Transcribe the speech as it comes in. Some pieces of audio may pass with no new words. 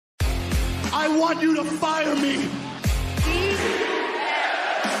I want you to fire me.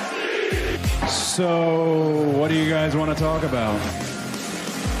 So, what do you guys want to talk about?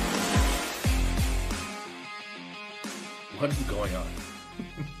 What is going on?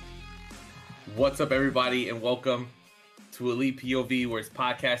 What's up, everybody, and welcome to Elite POV, where it's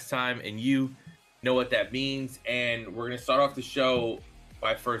podcast time, and you know what that means. And we're going to start off the show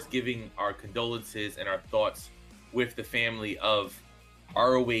by first giving our condolences and our thoughts with the family of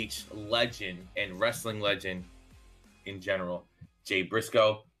ROH legend and wrestling legend in general, Jay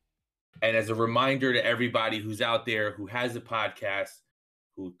Briscoe. And as a reminder to everybody who's out there who has a podcast,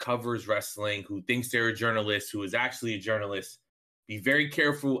 who covers wrestling, who thinks they're a journalist, who is actually a journalist, be very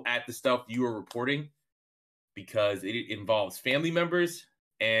careful at the stuff you are reporting, because it involves family members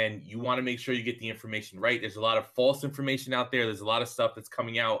and you want to make sure you get the information right. There's a lot of false information out there. There's a lot of stuff that's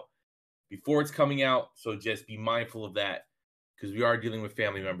coming out before it's coming out. So just be mindful of that, because we are dealing with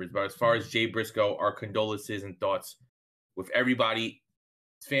family members. But as far as Jay Briscoe, our condolences and thoughts with everybody,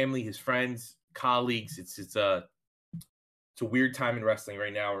 his family, his friends, colleagues. It's a weird time in wrestling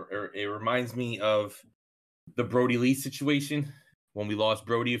right now. It reminds me of the Brody Lee situation when we lost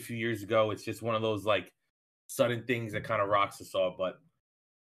Brody a few years ago. It's just one of those like sudden things that kind of rocks us all. But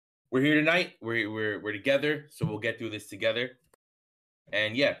we're here tonight. We're together, so we'll get through this together.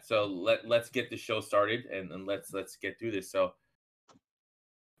 And yeah, so let's get the show started and let's get through this. So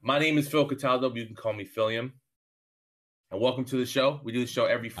my name is Phil Cataldo. You can call me Philium. And welcome to the show. We do the show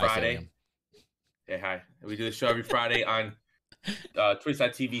every Friday. Hey, hi. We do the show every Friday on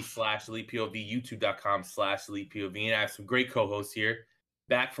twitch.tv/ElitePOV, youtube.com/ElitePOV. And I have some great co-hosts here.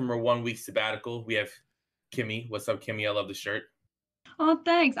 Back from our 1 week sabbatical, we have Kimmy. What's up, Kimmy? I love the shirt. Oh,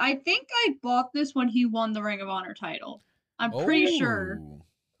 thanks. I think I bought this when he won the Ring of Honor title. I'm pretty sure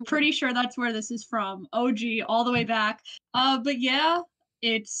that's where this is from. OG, all the way back. But yeah,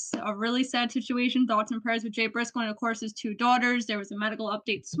 it's a really sad situation. Thoughts and prayers with Jay Briscoe and, of course, his two daughters. There was a medical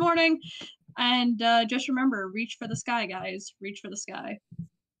update this morning. And just remember, reach for the sky, guys. Reach for the sky.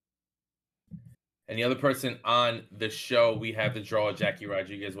 And the other person on the show, we have the draw, Jackie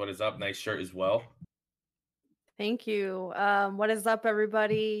Rodriguez. What is up? Nice shirt as well. Thank you. What is up,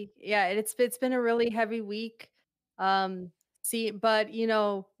 everybody? Yeah, it's been a really heavy week. But you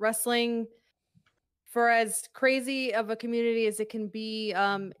know, wrestling, for as crazy of a community as it can be,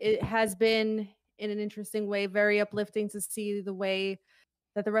 it has been, in an interesting way, very uplifting to see the way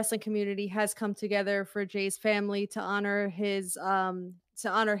that the wrestling community has come together for Jay's family to honor his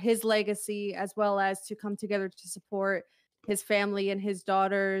legacy, as well as to come together to support his family and his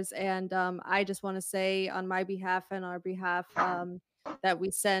daughters. And I just want to say, on my behalf and our behalf, that we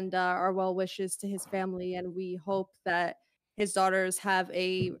send our well wishes to his family, and we hope that his daughters have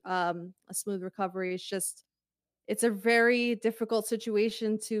a smooth recovery. It's a very difficult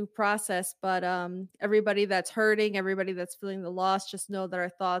situation to process, but everybody that's hurting, everybody that's feeling the loss, just know that our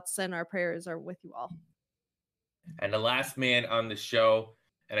thoughts and our prayers are with you all. And the last man on the show,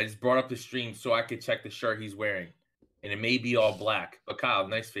 and I just brought up the stream so I could check the shirt he's wearing. And it may be all black. But Kyle,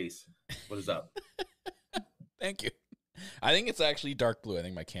 nice face. What is up? Thank you. I think it's actually dark blue. I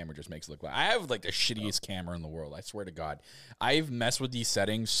think my camera just makes it look black. I have like the shittiest camera in the world. I swear to God. I've messed with these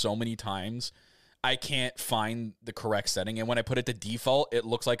settings so many times. I can't find the correct setting. And when I put it to default, it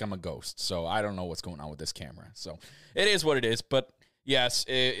looks like I'm a ghost. So I don't know what's going on with this camera. So it is what it is. But yes,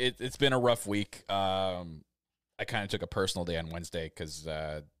 it's been a rough week. I kind of took a personal day on Wednesday because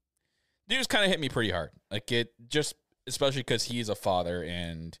dude kind of hit me pretty hard. Like it just, especially because he's a father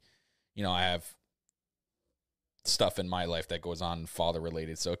and, you know, I have stuff in my life that goes on father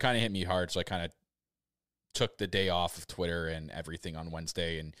related. So it kind of hit me hard. So I kind of took the day off of Twitter and everything on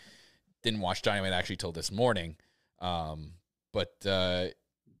Wednesday and didn't watch Dynamite actually till this morning. But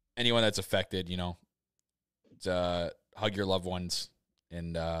anyone that's affected, you know, hug your loved ones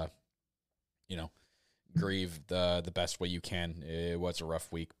and, you know, grieve the best way you can. It was a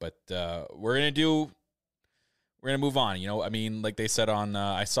rough week, but we're going to move on. You know, I mean, like they said on,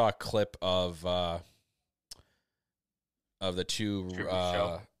 I saw a clip of the two,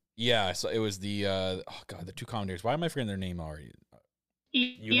 yeah, so it was the the two commentators. Why am I forgetting their name already?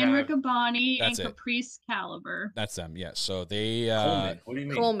 Ian Riccaboni and it. Caprice Caliber. That's them, yeah. So they Coleman. What do you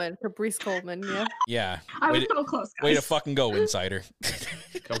mean? Caprice Coleman, yeah. Yeah. I was so close, guys. Way to fucking go, insider.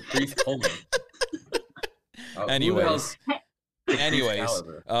 Caprice Coleman. Anyways, yeah,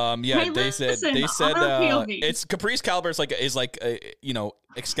 Hey, they said it's Caprice Caliber is like you know,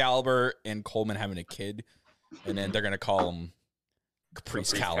 Excalibur and Coleman having a kid, and then they're gonna call him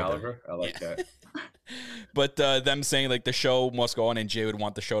Caprice Caliber. I like that. But them saying like the show must go on and Jay would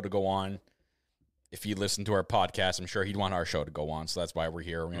want the show to go on. if he listened to our podcast, I'm sure he'd want our show to go on. So that's why we're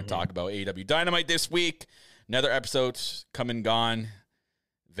here. We're going to talk about AEW Dynamite this week. Another episode come and gone.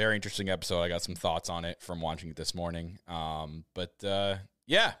 Very interesting episode. I got some thoughts on it from watching it this morning.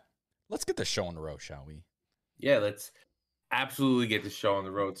 Yeah, let's get the show on the road, shall we? Yeah, let's absolutely get the show on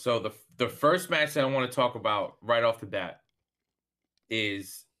the road. So the first match that I want to talk about right off the bat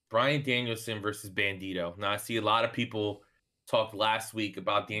is Bryan Danielson versus Bandito. Now, I see a lot of people talked last week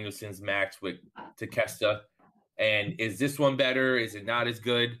about Danielson's match with Takeshita, and is this one better? Is it not as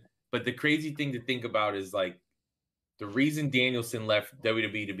good? But the crazy thing to think about is like the reason Danielson left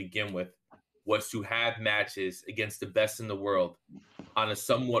WWE to begin with was to have matches against the best in the world on a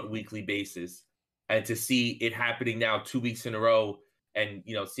somewhat weekly basis, and to see it happening now 2 weeks in a row, and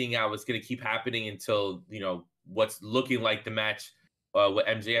seeing how it's going to keep happening until what's looking like the match with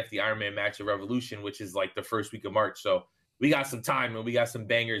MJF, the Iron Man match of Revolution, which is like the first week of March. So we got some time and we got some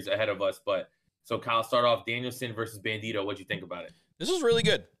bangers ahead of us. But so Kyle, start off Danielson versus Bandito. What'd you think about it? This was really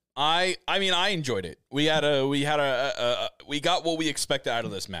good. I mean, I enjoyed it. We got what we expected out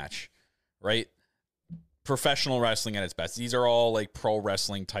of this match, right? Professional wrestling at its best. These are all like pro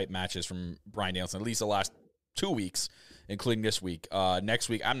wrestling type matches from Bryan Danielson, at least the last 2 weeks, including this week. Next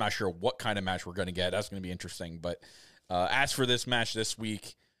week, I'm not sure what kind of match we're going to get. That's going to be interesting. But as for this match this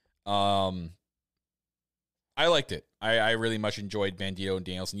week, I liked it. I really much enjoyed Bandito and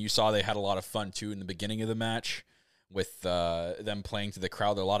Danielson. You saw they had a lot of fun, too, in the beginning of the match with them playing to the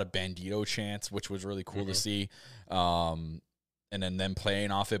crowd. There were a lot of Bandito chants, which was really cool to see. And then them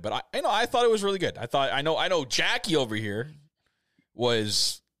playing off it. But I thought it was really good. I know Jackie over here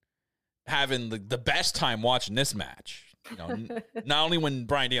was having the best time watching this match. Not only when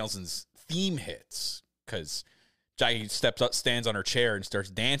Bryan Danielson's theme hits, because Jackie stands on her chair and starts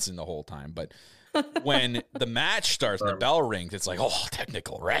dancing the whole time, but when the match starts and the bell rings, it's like, oh,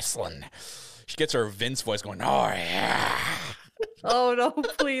 technical wrestling. She gets her Vince voice going, oh, yeah. Oh, no,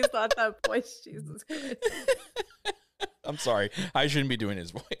 please, not that voice, Jesus Christ. I'm sorry. I shouldn't be doing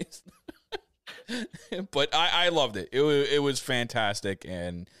his voice. But I loved it. It was fantastic.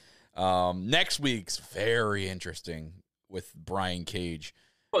 And next week's very interesting with Brian Cage.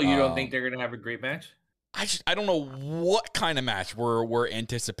 Well, you don't think they're going to have a great match? I don't know what kind of match we're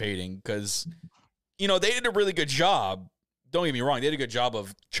anticipating, because they did a really good job. Don't get me wrong, they did a good job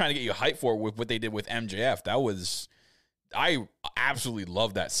of trying to get you hyped for it with what they did with MJF. I absolutely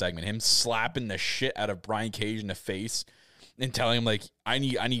love that segment. Him slapping the shit out of Brian Cage in the face and telling him, like, I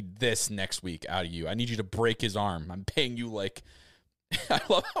need this next week out of you. I need you to break his arm. I'm paying you, like, I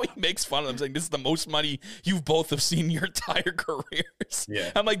love how he makes fun of them, saying this is the most money you both have seen in your entire careers.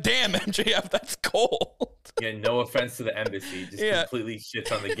 Yeah. I'm like, damn, MJF, that's cold. Yeah, no offense to the embassy. Just completely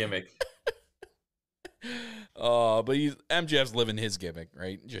shits on the gimmick. But MJF's living his gimmick,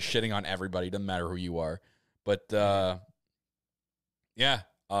 right? Just shitting on everybody, doesn't matter who you are. But love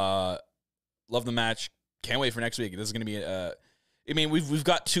the match. Can't wait for next week. This is going to be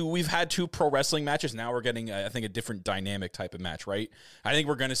we've had two pro wrestling matches. Now we're getting I think a different dynamic type of match, right? I think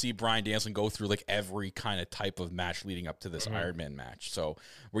we're going to see Bryan Danielson go through like every kind of type of match leading up to this Iron Man match. So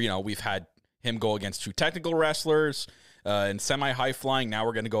we've had him go against two technical wrestlers and semi high flying. Now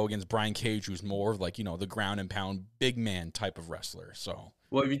we're going to go against Brian Cage, who's more of like the ground and pound big man type of wrestler. So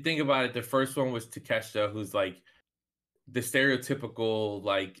well, if you think about it, the first one was Takeshita, who's like the stereotypical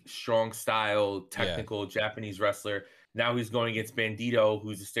like strong style technical Japanese wrestler. Now he's going against Bandito,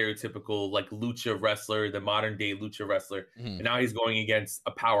 who's a stereotypical like lucha wrestler, the modern day lucha wrestler. And now he's going against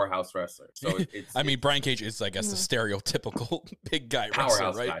a powerhouse wrestler. So it's Brian Cage is, I guess, the stereotypical big guy powerhouse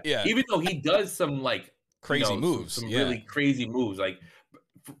wrestler, right? Guy. Yeah. Even though he does some like crazy moves, some really crazy moves. Like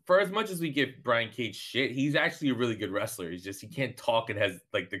for as much as we give Brian Cage shit, he's actually a really good wrestler. He's just he can't talk and has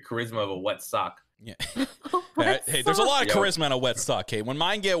like the charisma of a wet sock. Yeah. Hey, there's a lot of charisma in a wet sock. Hey, when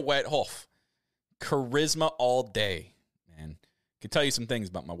mine get wet, charisma all day. Man, I can tell you some things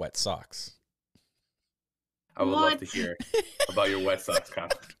about my wet socks. I would love to hear about your wet socks, Kyle.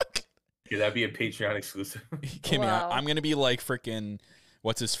 Could that be a Patreon exclusive? Kimmy, I'm gonna be like freaking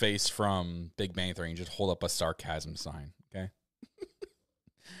what's his face from Big Bang Theory and just hold up a sarcasm sign. Okay.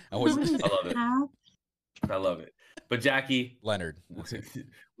 I love it. I love it. But Jackie Leonard,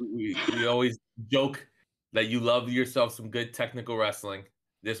 we always joke that you love yourself some good technical wrestling.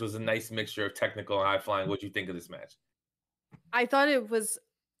 This was a nice mixture of technical and high flying. What do you think of this match? I thought it was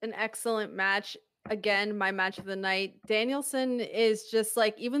an excellent match. Again, my match of the night. Danielson is just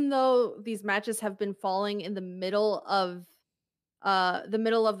like, even though these matches have been falling in the middle of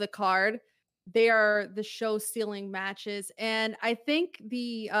the card, they are the show stealing matches. And I think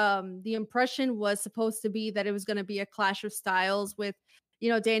the impression was supposed to be that it was going to be a clash of styles with,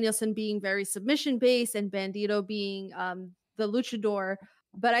 Danielson being very submission based and Bandito being the luchador.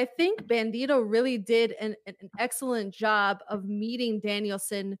 But I think Bandito really did an excellent job of meeting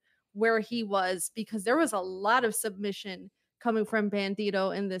Danielson where he was, because there was a lot of submission coming from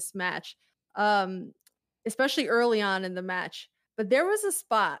Bandito in this match, especially early on in the match. But there was a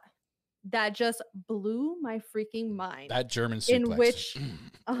spot that just blew my freaking mind. That German suplex. In which,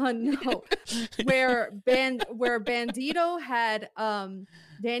 no, where Bandito had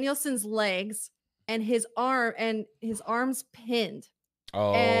Danielson's legs and his arms pinned.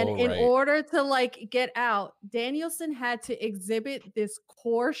 Oh, and in right. order to like get out, Danielson had to exhibit this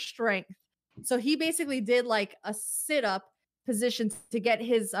core strength. So he basically did like a sit-up position to get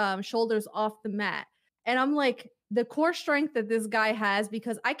his shoulders off the mat. And I'm like, the core strength that this guy has,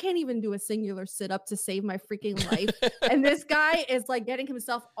 because I can't even do a singular sit-up to save my freaking life. And this guy is like getting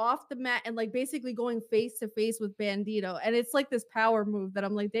himself off the mat and like basically going face to face with Bandito. And it's like this power move that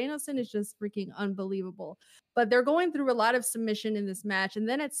I'm like, Danielson is just freaking unbelievable. But they're going through a lot of submission in this match. And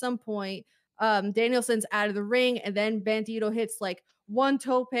then at some point, Danielson's out of the ring, and then Bandito hits like one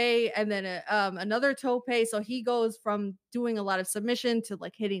tope and then another tope. So he goes from doing a lot of submission to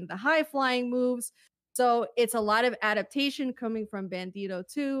like hitting the high flying moves. So it's a lot of adaptation coming from Bandito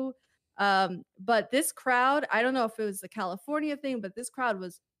too. But this crowd, I don't know if it was the California thing, but this crowd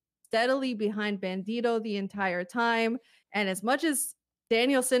was steadily behind Bandito the entire time. And as much as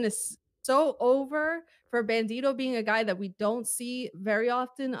Danielson is so over for Bandito being a guy that we don't see very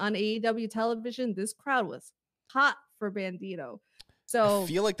often on AEW television, this crowd was hot for Bandito. So I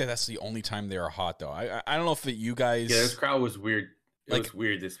feel like that's the only time they are hot, though. I don't know if you guys. Yeah, this crowd was weird. It Like, was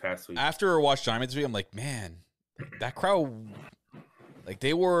weird this past week. After I watched Diamond 3, I'm like, man, that crowd, like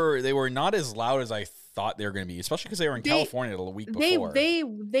they were not as loud as I thought they were going to be, especially because they were in California the week before.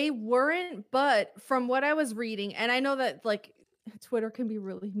 They weren't, but from what I was reading, and I know that like Twitter can be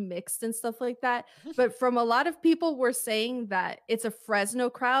really mixed and stuff like that, but from a lot of people were saying that it's a Fresno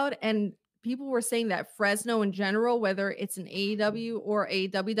crowd, and people were saying that Fresno in general, whether it's an AEW or a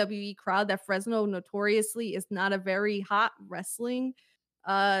WWE crowd, that Fresno notoriously is not a very hot wrestling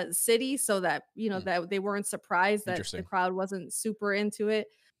city, so that that they weren't surprised that the crowd wasn't super into it.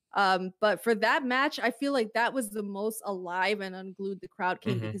 But for that match, I feel like that was the most alive and unglued the crowd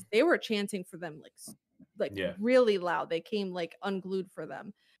came, because they were chanting for them like really loud. They came like unglued for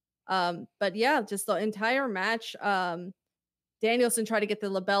them. But yeah, just the entire match. Danielson tried to get the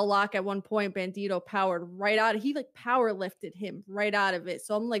label lock at one point. Bandito powered right out. He like power lifted him right out of it.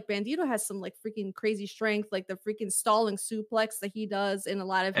 So I'm like, Bandito has some like freaking crazy strength, like the freaking stalling suplex that he does in a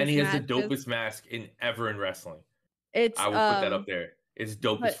lot of his he matches. has the dopest mask ever in wrestling. I would put that up there. It's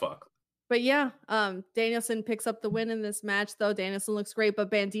dope as fuck. But yeah, Danielson picks up the win in this match, though. Danielson looks great, but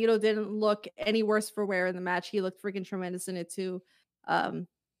Bandito didn't look any worse for wear in the match. He looked freaking tremendous in it too.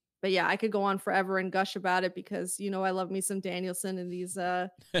 But yeah, I could go on forever and gush about it, because I love me some Danielson in these in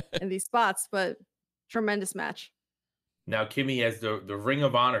these spots. But tremendous match. Now, Kimmy, as the Ring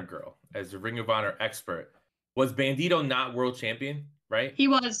of Honor girl, as the Ring of Honor expert, was Bandito not world champion? Right? He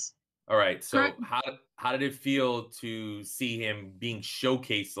was. All right. So Correct. how did it feel to see him being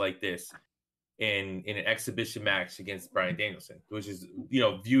showcased like this in an exhibition match against Bryan Danielson, which is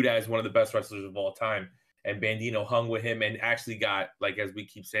viewed as one of the best wrestlers of all time? And Bandito hung with him and actually got, like, as we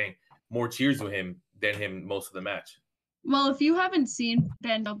keep saying, more cheers with him than him most of the match. Well, if you haven't seen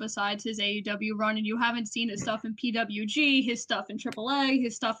Bandito besides his AEW run, and you haven't seen his stuff in PWG, his stuff in AAA,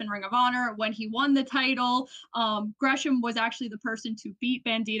 his stuff in Ring of Honor, when he won the title, Gresham was actually the person to beat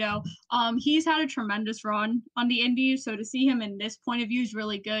Bandito. He's had a tremendous run on the indies, so to see him in this point of view is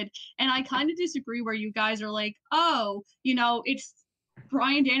really good. And I kind of disagree where you guys are like, oh, it's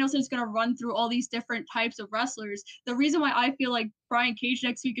Bryan Danielson's going to run through all these different types of wrestlers. The reason why I feel like Brian Cage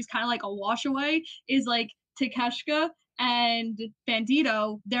next week is kind of like a wash away is like Takeshita and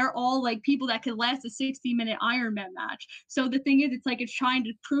Bandito, they're all like people that could last a 60-minute Iron Man match. So the thing is, it's trying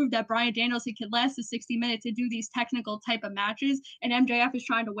to prove that Bryan Danielson can last a 60 minutes to do these technical type of matches, and MJF is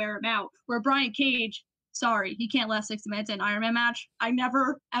trying to wear him out. Where Brian Cage, sorry, he can't last 60 minutes in an Iron Man match. I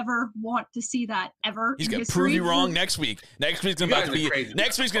never, ever want to see that, ever. He's going to prove you wrong next week. Next week's going to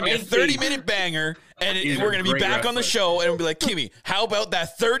be a 30-minute banger, and we're going to be back on the show, and we'll be like, Kimmy, how about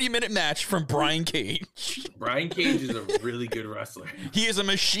that 30-minute match from Brian Cage? Brian Cage is a really good wrestler. He is a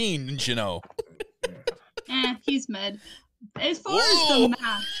machine, didn't you know? He's mid. As far as the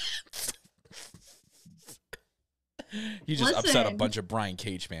match... He just upset a bunch of Brian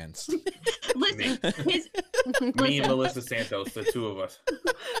Cage fans. Listen, me and Melissa Santos, the two of us.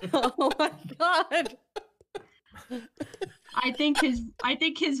 Oh my god! I think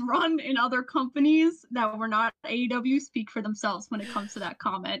his run in other companies that were not AEW speak for themselves when it comes to that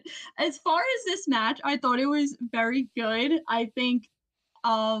comment. As far as this match, I thought it was very good. I think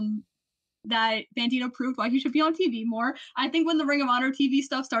that Bandito proved why he should be on TV more. I think when the Ring of Honor TV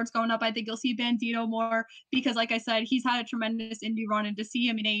stuff starts going up, I think you'll see Bandito more because, like I said, he's had a tremendous indie run, and to see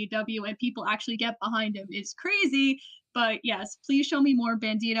him in AEW and people actually get behind him is crazy. But yes, please show me more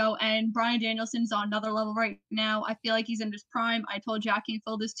Bandito. And Bryan Danielson's on another level right now. I feel like he's in his prime. I told Jackie and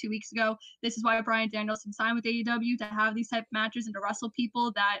Phil this 2 weeks ago. This is why Bryan Danielson signed with AEW, to have these type of matches and to wrestle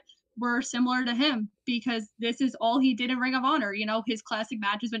people that were similar to him, because this is all he did in Ring of Honor. You know, his classic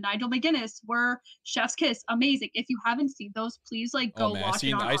matches with Nigel McGuinness were chef's kiss, amazing. If you haven't seen those, please go watch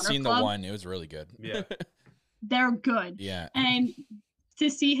it on I Honor seen Club. the one. It was really good. Yeah. They're good. Yeah. And to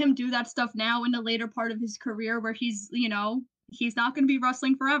see him do that stuff now in the later part of his career where he's, he's not going to be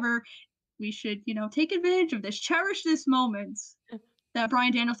wrestling forever, we should, take advantage of this, cherish this moment that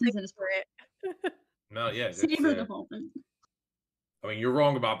Bryan Danielson's in his career. No, yeah. Savor the moment. I mean, you're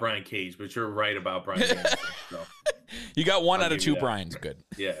wrong about Brian Cage, but you're right about Bryan Danielson. So. You got one I'll out of give two you that. Brian's good.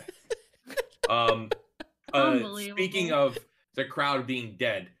 Yeah. Unbelievable. Speaking of the crowd being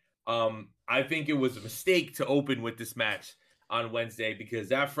dead, I think it was a mistake to open with this match on Wednesday, because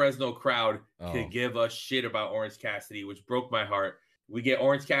that Fresno crowd could give a shit about Orange Cassidy, which broke my heart. We get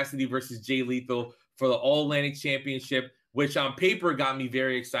Orange Cassidy versus Jay Lethal for the All-Atlantic Championship, which on paper got me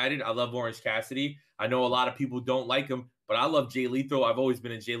very excited. I love Orange Cassidy. I know a lot of people don't like him, but I love Jay Lethal. I've always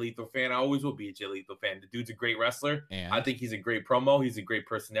been a Jay Lethal fan. I always will be a Jay Lethal fan. The dude's a great wrestler. And? I think he's a great promo. He's a great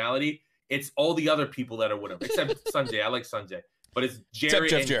personality. It's all the other people that are with him, except Sanjay. I like Sanjay. But it's Jerry. Except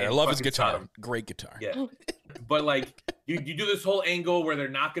Jeff Jarrett. I love his guitar. Saddam. Great guitar. Yeah. But you do this whole angle where they're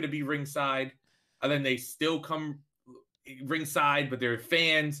not going to be ringside, and then they still come ringside, but they're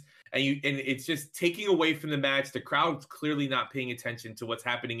fans, and it's just taking away from the match. The crowd's clearly not paying attention to what's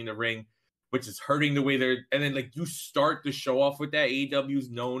happening in the ring, which is hurting the way they're. And then you start the show off with that. AEW is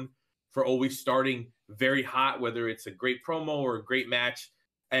known for always starting very hot, whether it's a great promo or a great match.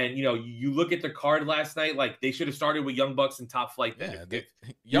 And you look at the card last night, they should have started with Young Bucks and Top Flight. Yeah,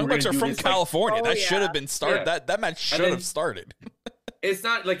 Young Bucks are from California. That should have been started. Yeah. That match should have started. It's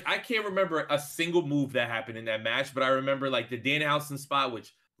not I can't remember a single move that happened in that match, but I remember the Danhausen spot,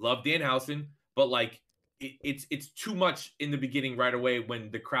 which love Danhausen, but it's too much in the beginning right away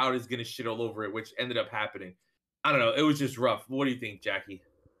when the crowd is gonna shit all over it, which ended up happening. I don't know. It was just rough. What do you think, Jackie?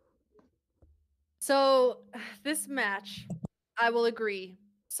 So this match, I will agree,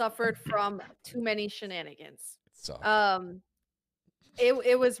 suffered from too many shenanigans. So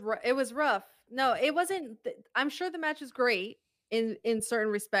it was rough. No, it wasn't. I'm sure the match is great in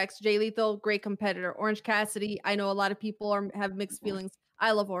certain respects. Jay Lethal, great competitor. Orange Cassidy, I know a lot of people have mixed feelings.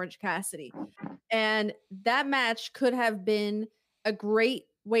 I love Orange Cassidy, and that match could have been a great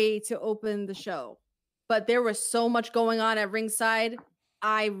way to open the show, but there was so much going on at ringside.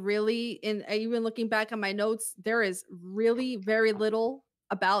 I really, even looking back on my notes, there is really very little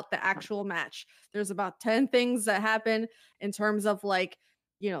about the actual match. There's about 10 things that happen in terms of what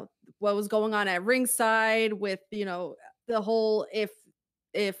was going on at ringside with, the whole, if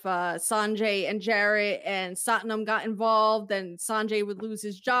Sanjay and Jarrett and Satnam got involved, then Sanjay would lose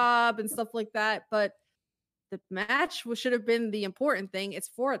his job and stuff like that. But the match should have been the important thing. It's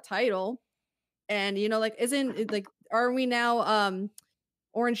for a title. And, aren't we now,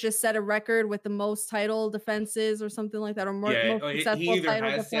 Orange just set a record with the most title defenses or something like that, or more. Yeah, most he successful either title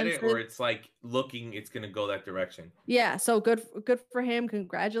has said it or defenses. it's looking it's going to go that direction. Yeah, so good for him.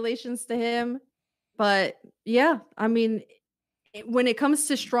 Congratulations to him. But yeah, I mean, when it comes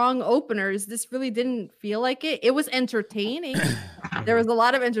to strong openers, this really didn't feel like it. It was entertaining. There was a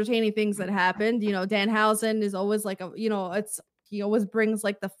lot of entertaining things that happened. Danhausen is always he always brings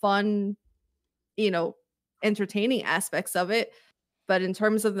the fun, entertaining aspects of it. But in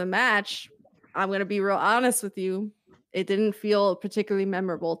terms of the match, I'm going to be real honest with you. It didn't feel particularly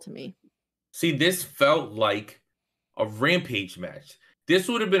memorable to me. See, this felt like a Rampage match. This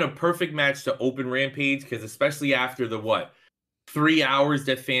would have been a perfect match to open Rampage, because especially after the 3 hours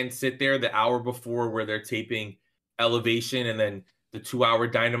that fans sit there, the hour before where they're taping Elevation, and then the 2 hour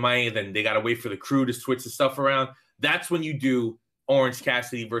Dynamite, and then they got to wait for the crew to switch the stuff around. That's when you do Orange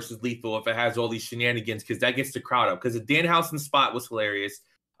Cassidy versus Lethal, if it has all these shenanigans, because that gets the crowd up. Because the Danhausen spot was hilarious.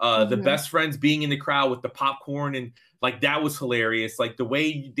 The best friends being in the crowd with the popcorn, and that was hilarious. The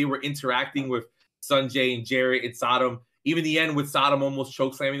way they were interacting with Sanjay and Jarrett and Saddam, even the end with Saddam almost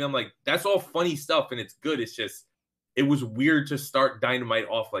chokeslamming them, that's all funny stuff, and it's good. It's just, it was weird to start Dynamite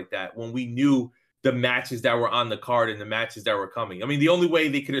off like that when we knew the matches that were on the card and the matches that were coming. I mean, the only way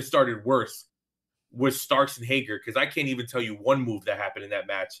they could have started worse was Starks and Hager, because I can't even tell you one move that happened in that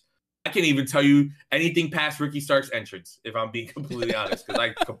match. I can't even tell you anything past Ricky Starks' entrance, if I'm being completely honest, because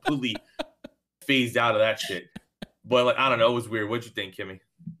I completely phased out of that shit. But like, I don't know, it was weird. What'd you think, Kimmy?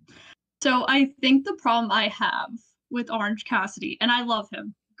 So I think the problem I have with Orange Cassidy, and I love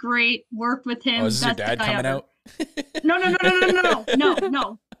him, great, worked with him. Oh, is this your dad coming out? No.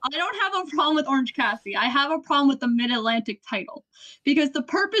 I don't have a problem with Orange Cassidy. I have a problem with the Mid-Atlantic title, because the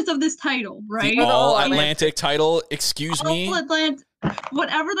purpose of this title, right? The All Atlantic title. Excuse me. All Atlantic,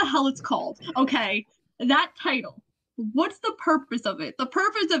 whatever the hell it's called. Okay, that title. What's the purpose of it? The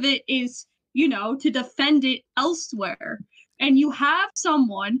purpose of it is, to defend it elsewhere. And you have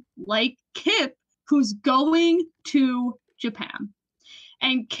someone like Kip who's going to Japan,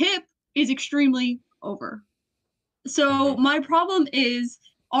 and Kip is extremely over. So my problem is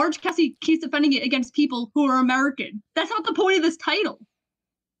Orange Cassidy keeps defending it against people who are American. That's not the point of this title.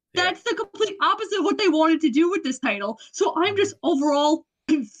 Yeah. That's the complete opposite of what they wanted to do with this title. So I'm just overall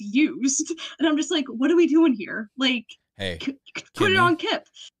confused. And I'm just like, what are we doing here? Like, hey, put it on Kip.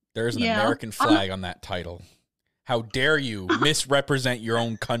 There's an American flag on that title. How dare you misrepresent your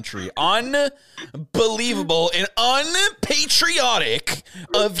own country? Unbelievable and unpatriotic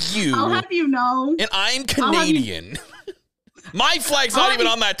of you. I'll have you know. And I'm Canadian. My flag's not even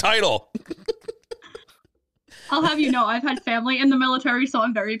on that title. I'll have you know, I've had family in the military, so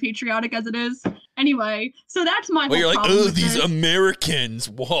I'm very patriotic as it is. Anyway, so that's my whole you're like, problem with these this. Americans.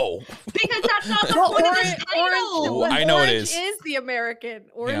 Whoa. Because that's not the point of this title. Well, I know Orange it is. Is the American.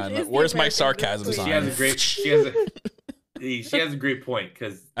 Orange is where's the my American sarcasm sign? She has a great point,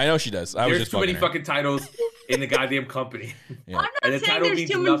 because I know she does. There's too many fucking titles in the goddamn company. Yeah. I'm And the not saying title there's means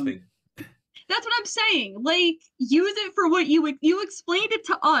too nothing. many. That's what I'm saying. Like, use it for what you explained it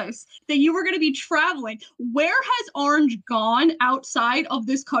to us, that you were going to be traveling. Where has Orange gone outside of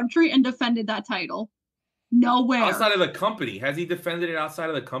this country and defended that title? Nowhere. Outside of the company. Has he defended it outside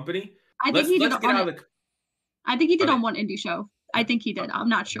of the company? I think he did on one indie show. I think he did. I'm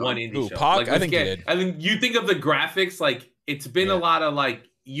not sure. One indie show. Pac? I think he did. I mean, you think of the graphics, like, it's been a lot of, like,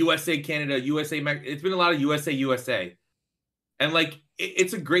 USA, Canada, USA, it's been a lot of USA. And, like,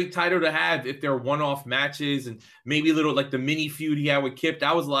 it's a great title to have if they're one-off matches and maybe a little, like, the mini feud he had with Kip.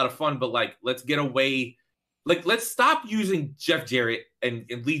 That was a lot of fun, but, like, let's get away. Like, let's stop using Jeff Jarrett and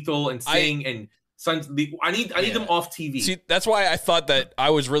Lethal and Singh and Sons. I need them off TV. See, that's why I thought that I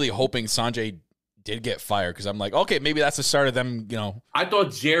was really hoping Sanjay did get fired, because I'm like, okay, maybe that's the start of them, I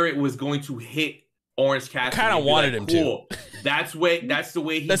thought Jarrett was going to hit Orange Cassidy. I kind of wanted him to. That's the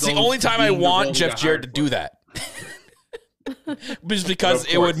way he That's the only time I want Jeff Jarrett to do that. Just because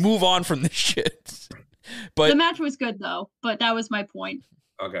it would move on from this shit. But the match was good, though. But that was my point.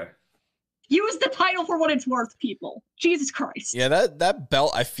 Okay. Use the title for what it's worth, people. Jesus Christ. Yeah, that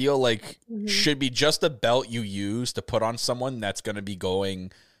belt, I feel like, should be just a belt you use to put on someone that's going to be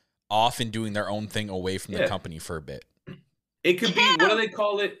going off and doing their own thing away from the company for a bit. It could be, what do they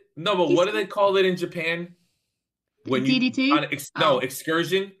call it? No, but what do they call it in Japan? When DDT?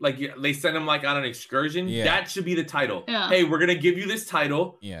 Excursion. Like, they send them, like, on an excursion. Yeah. That should be the title. Yeah. Hey, we're going to give you this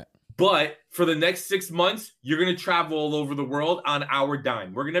title. Yeah. But for the next 6 months, you're going to travel all over the world on our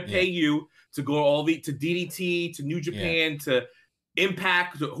dime. We're going to pay you to go to DDT, to New Japan, to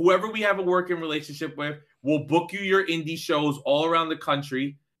Impact, to whoever we have a working relationship with. We'll book you your indie shows all around the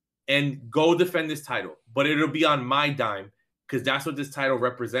country and go defend this title. But it'll be on my dime, because that's what this title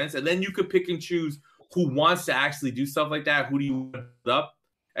represents. And then you could pick and choose who wants to actually do stuff like that. Who do you want up?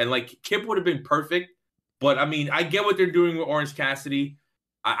 And, like, Kip would have been perfect. But, I mean, I get what they're doing with Orange Cassidy.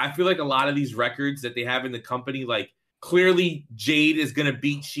 I feel like a lot of these records that they have in the company, like, clearly Jade is going to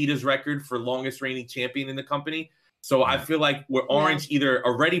beat Sheeta's record for longest reigning champion in the company. So I feel like we're Orange either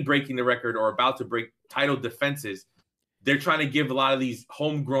already breaking the record or about to break title defenses. They're trying to give a lot of these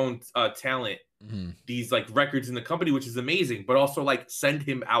homegrown talent these, like, records in the company, which is amazing, but also, like, send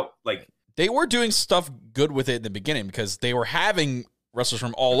him out. Like, they were doing stuff good with it in the beginning, because they were having wrestlers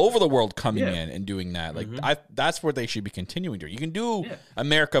from all over the world coming in and doing that. Like, that's what they should be continuing to. You can do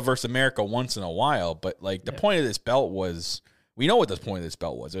America versus America once in a while, but, like, the point of this belt was, we know what the point of this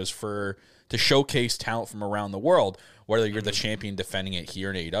belt was. It was to showcase talent from around the world, whether you're the champion defending it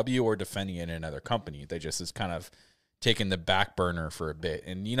here in AEW or defending it in another company. They just is kind of taking the back burner for a bit.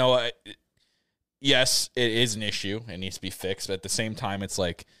 And, yes, it is an issue. It needs to be fixed. But at the same time, it's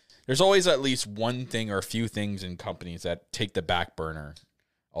like, there's always at least one thing or a few things in companies that take the back burner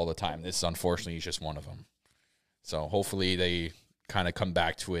all the time. This, unfortunately, is just one of them. So hopefully they kind of come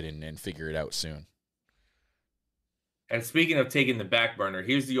back to it and figure it out soon. And speaking of taking the back burner,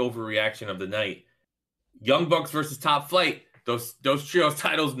 here's the overreaction of the night. Young Bucks versus Top Flight. those trios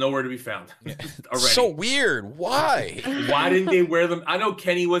titles nowhere to be found. Already. So weird. Why? Why didn't they wear them? I know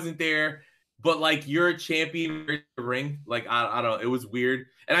Kenny wasn't there, but like you're a champion in the ring. Like I don't know. It was weird,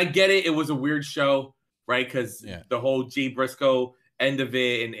 and I get it. It was a weird show, right? Because the whole Jay Briscoe end of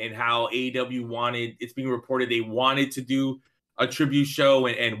it, and how AEW wanted. It's being reported they wanted to do a tribute show,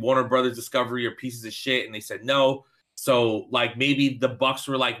 and Warner Brothers Discovery are pieces of shit, and they said no. So like maybe the Bucks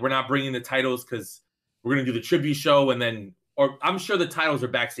were like, we're not bringing the titles because we're gonna do the tribute show, and then, or I'm sure the titles are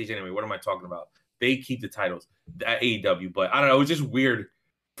backstage anyway. What am I talking about? They keep the titles at AEW, but I don't know. It was just weird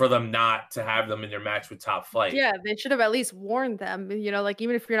for them not to have them in their match with Top Flight. Yeah, they should have at least warned them. You know, like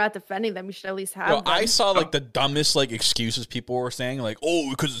even if you're not defending them, you should at least have them. I saw like the dumbest like excuses people were saying, like, oh,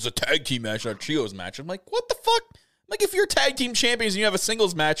 because it's a tag team match, not a trios match. I'm like, what the fuck? Like, if you're tag team champions and you have a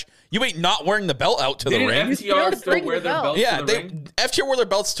singles match, you ain't not wearing the belt out to the ring. FTR still wear their belts to the ring? FTR wear their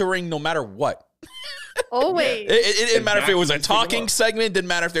belts to the ring no matter what. Always. It didn't matter if it was a talking segment. It didn't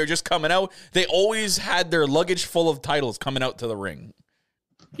matter if they were just coming out. They always had their luggage full of titles coming out to the ring.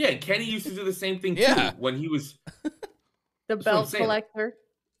 Yeah, and Kenny used to do the same thing too when he was the belt collector.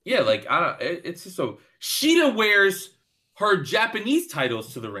 Yeah, like I don't. It's just so Sheeta wears her Japanese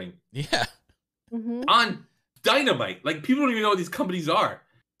titles to the ring. Yeah, on Dynamite. Like people don't even know what these companies are.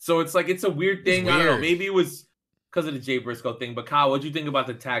 So it's like it's a weird thing. I don't know. Maybe it was because of the Jay Briscoe thing. But Kyle, what do you think about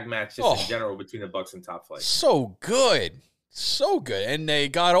the tag match just in general between the Bucks and Top Flight? So good, and they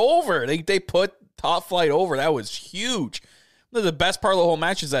got over. They put Top Flight over. That was huge. The best part of the whole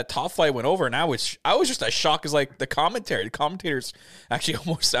match is that Top Flight went over, and I was just as shocked as like the commentary. The commentators actually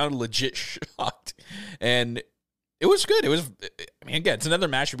almost sounded legit shocked, and it was good. It was, I mean, again, it's another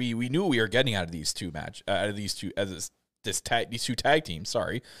match we knew we were getting out of these two tag teams.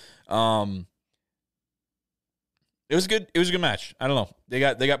 Sorry, it was good. It was a good match. I don't know. They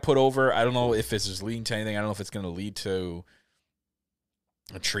got put over. I don't know if this is leading to anything. I don't know if it's going to lead to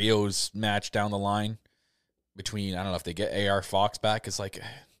a trios match down the line. Between, I don't know if they get AR Fox back. It's like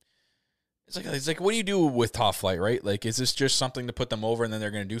what do you do with Top Flight, right? Like, is this just something to put them over and then they're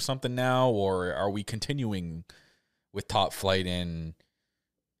going to do something now, or are we continuing with Top Flight in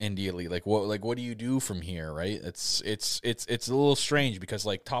India Elite? Like what do you do from here, right? It's a little strange because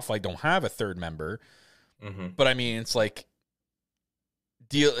like Top Flight don't have a third member, but I mean it's like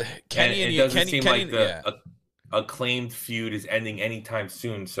Kenny and it doesn't seem like the Acclaimed feud is ending anytime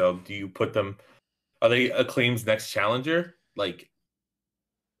soon. So do you put them? Are they Acclaim's next challenger? Like,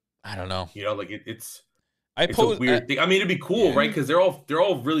 I don't know. You know, like it's a weird thing. I mean, it'd be cool, right? Because they're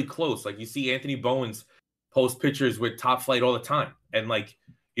all really close. Like you see Anthony Bowens post pictures with Top Flight all the time, and like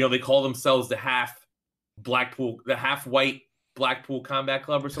you know they call themselves the half white Blackpool Combat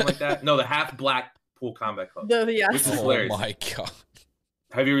Club or something like that. No, the half Blackpool Combat Club. Yes. Which is hilarious. Oh my god!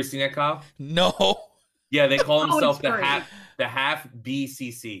 Have you ever seen that, Kyle? No. Yeah, they call themselves the half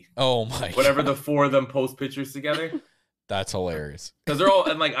BCC. Oh my! Whatever the four of them post pictures together. That's hilarious. Because they're all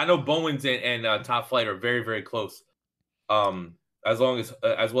and like I know Bowens and Top Flight are very very close. As well as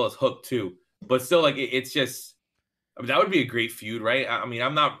Hook too. But still, like it's just I mean, that would be a great feud, right? I mean,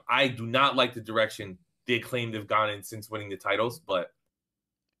 I do not like the direction the Acclaimed have gone in since winning the titles, but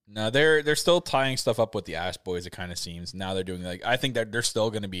no, they're still tying stuff up with the Ass Boys. It kind of seems now they're doing like I think that they're still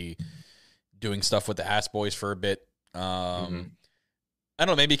going to be doing stuff with the Ass Boys for a bit. I don't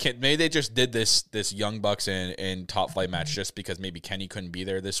know. Maybe they just did this Young Bucks and Top Flight match just because maybe Kenny couldn't be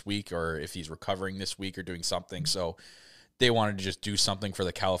there this week, or if he's recovering this week or doing something. So they wanted to just do something for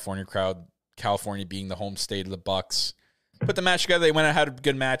the California crowd. California being the home state of the Bucks. Put the match together. They went and had a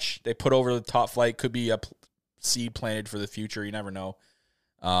good match. They put over the Top Flight. Could be a seed planted for the future. You never know.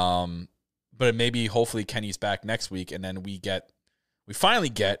 But maybe hopefully Kenny's back next week, and then we finally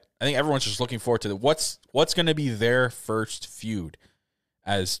get. I think everyone's just looking forward to what's going to be their first feud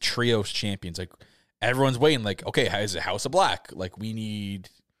as trios champions. Like everyone's waiting. Like, okay, is it House of Black? Like we need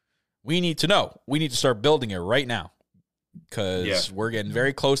to know. We need to start building it right now because we're getting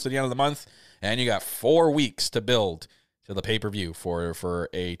very close to the end of the month, and you got 4 weeks to build to the pay-per-view for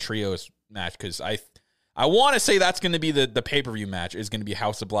a trios match. Because I want to say that's going to be the pay-per-view match is going to be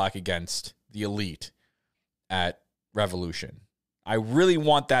House of Black against the Elite at Revolution. I really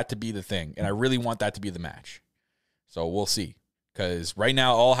want that to be the thing, and I really want that to be the match. So we'll see. Because right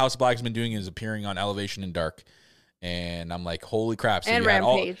now, all House of Black has been doing is appearing on Elevation and Dark. And I'm like, holy crap. So and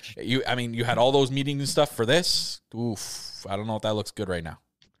Rampage. You had all those meetings and stuff for this? Oof. I don't know if that looks good right now.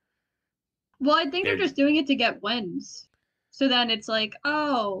 Well, I think they're just doing it to get wins. So then it's like,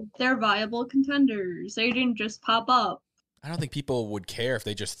 oh, they're viable contenders. They didn't just pop up. I don't think people would care if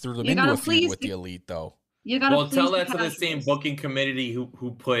they just threw them into a feud with the Elite, though. Well, tell that to the same booking committee who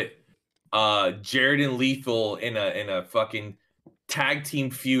put Jared and Lethal in a fucking tag team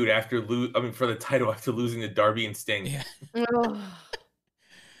feud for the title after losing to Darby and Sting. Yeah. Oh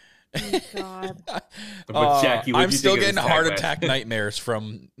God. But Jackie, I'm still getting getting heart attack nightmares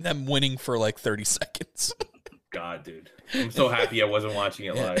from them winning for like 30 seconds. God, dude, I'm so happy I wasn't watching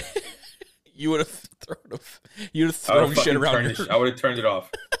it live. You would have thrown shit around. I would have turned it off.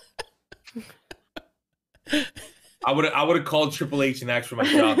 I would have called Triple H and asked for my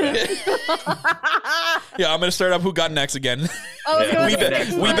job back. Yeah, I'm gonna start up Who Got Next again. Yeah, we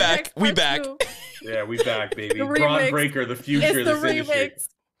back. Yeah, we back, baby. The Braun remix. Breaker, the future of this industry. remix.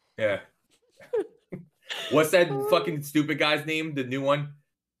 Yeah. What's that fucking stupid guy's name? The new one,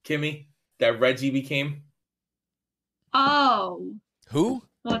 Kimmy, that Reggie became. Oh, Who?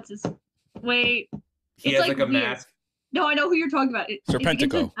 what's his? Wait, He It's has like like a weird. mask. no, I know who you're talking about. It begins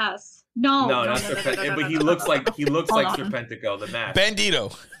with Serpentico. S. No, No, not Serpentico. But he looks like Hold on. Serpentico, the mask.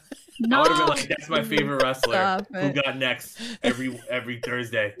 Bandito. No, I would have been like, that's my favorite wrestler. Stop Who it. got next every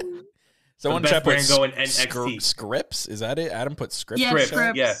Thursday? Someone best check with brand going NXT. Scripts. Is that it? Adam put Scripts. Yeah, in the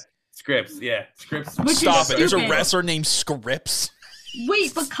Scripts. chat? Scripts. Yeah, Scripts. Yeah, Scripts. Which is Stop it. There's a stupid. wrestler named Scripts.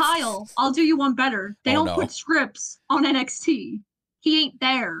 Wait, but Kyle, I'll do you one better. They Oh, don't no. put scripts on NXT. He ain't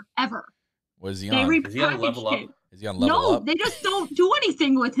there ever. Was he They on? Is he on Level repackaged Up? him. Is he on Level No, Up? they just don't do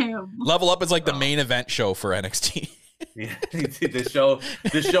anything with him. Level Up is like the Oh. main event show for NXT. Yeah,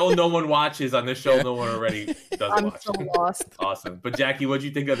 the show no one watches on this show. No one already does I'm watch. so lost. Awesome. But Jackie, what'd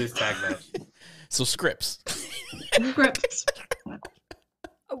you think of this tag match? So Scripts. Scripts.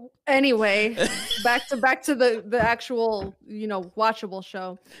 Anyway, back to the actual, watchable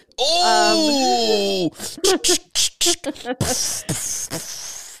show. Oh!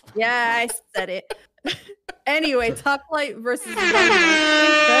 Yeah, I said it. Anyway, Top Flight versus Young Bucks.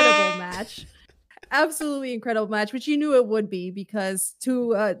 Incredible match. Absolutely incredible match, which you knew it would be because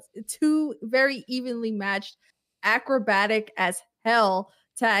two very evenly matched, acrobatic as hell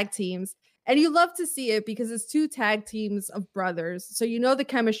tag teams. And you love to see it because it's two tag teams of brothers. So you know the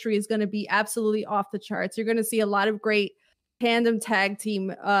chemistry is going to be absolutely off the charts. You're going to see a lot of great tandem tag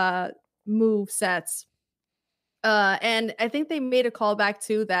team move sets. And I think they made a callback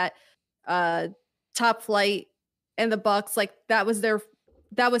to that Top Flight and the Bucks, like that was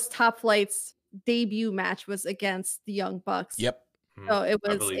Top Flight's debut match was against the Young Bucks. Yep. So it I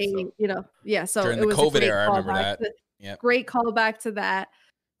was believe so. so During it the was COVID a great era, I remember callback that. Yep. Great callback to that.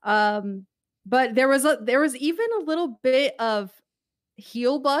 But there was even a little bit of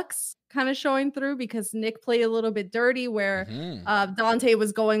heel Bucks kind of showing through because Nick played a little bit dirty where Mhm. Dante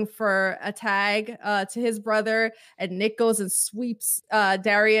was going for a tag to his brother, and Nick goes and sweeps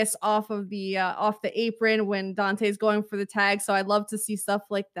Darius off the apron when Dante's going for the tag. So I love to see stuff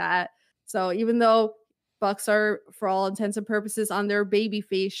like that. So even though Bucks are, for all intents and purposes, on their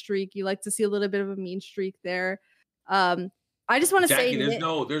babyface streak, you like to see a little bit of a mean streak there. I just want to say, Jackie,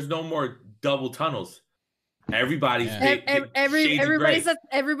 there's no more double tunnels. Everybody's Yeah. big, shades of gray.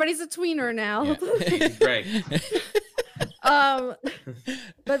 everybody's a tweener now. Shades of gray.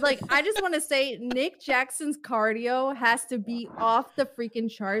 But like I just want to say Nick Jackson's cardio has to be off the freaking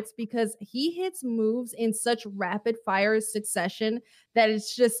charts because he hits moves in such rapid fire succession that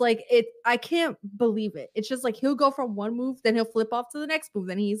it's just like I can't believe it. It's just like he'll go from one move, then he'll flip off to the next move,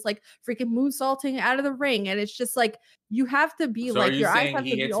 then he's like freaking moonsaulting out of the ring, and it's just like you have to be So like are you your eyes saying have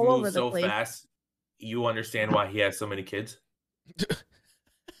he to be hits all over moves the so place. fast? You understand why he has so many kids?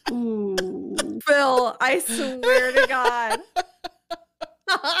 Ooh. Phil, I swear to God.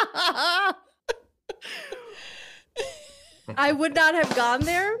 I would not have gone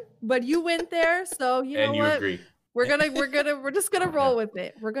there, but you went there, so you And know you what? agree. We're just gonna roll with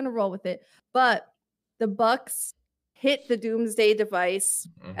it. We're gonna roll with it. But the Bucks hit the Doomsday device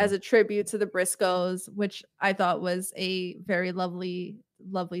as a tribute to the Briscoes, which I thought was a very lovely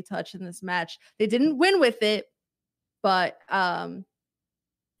touch in this match. They didn't win with it, but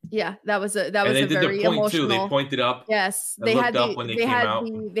yeah, that was a And they very did the point emotional. too. They pointed up. Yes, and they looked had up when they came out.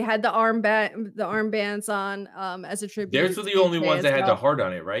 they had the armbands on as a tribute. Theirs to were the only Doomsday ones as that had the well. heart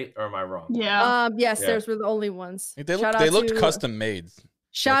on it, right? Or am I wrong? Yeah. Yes, Yeah. theirs were the only ones. They Shout looked out to- custom made.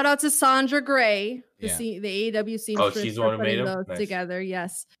 Shout out to Sandra Gray, Yeah. the AEW seamstress she's the for one who made putting them? those Nice. together.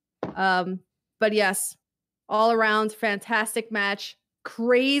 Yes, but yes, all around fantastic match.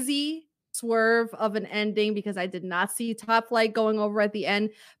 Crazy swerve of an ending because I did not see Top Flight going over at the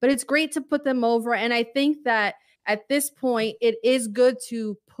end, but it's great to put them over. And I think that at this point, it is good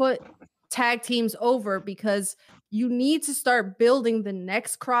to put tag teams over because you need to start building the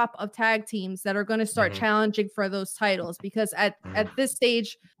next crop of tag teams that are going to start Mhm. challenging for those titles. Because at Mhm. this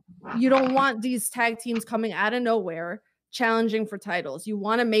stage, you don't want these tag teams coming out of nowhere challenging for titles. You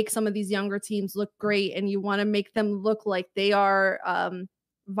want to make some of these younger teams look great, and you want to make them look like they are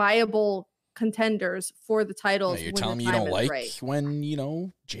viable contenders for the titles. You're telling me you don't like when, you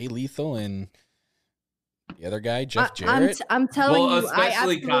know, Jay Lethal and the other guy, Jeff Jarrett? I'm telling you,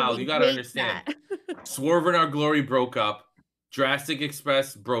 especially Kyle, you got to hate understand. Swerve and Our Glory broke up. Jurassic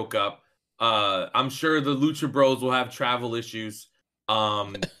Express broke up. I'm sure the Lucha Bros will have travel issues.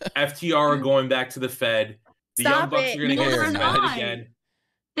 FTR are going back to the Fed. The Young Bucks are going to get suspended again.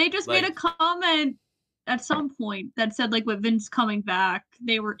 They just made a comment at some point that said, like, with Vince coming back,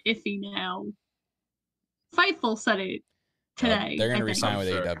 they were iffy now. Fightful said it today. They're going to resign with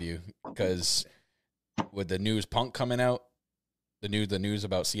AEW because with the news Punk coming out, the news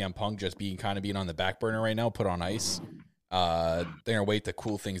about CM Punk just being on the back burner right now, put on ice. They're going to wait to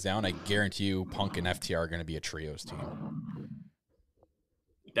cool things down. I guarantee you Punk and FTR are going to be a trios team.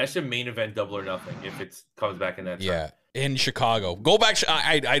 That should main event Double or Nothing if it comes back in that time. Yeah, in Chicago. Go back.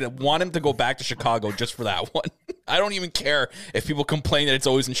 I want him to go back to Chicago just for that one. I don't even care if people complain that it's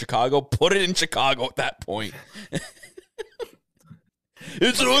always in Chicago. Put it in Chicago at that point.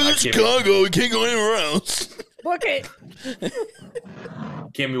 It's always in Chicago. We can't go anywhere else. Book it.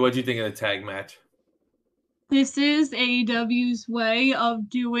 Kimmy, what do you think of the tag match? This is AEW's way of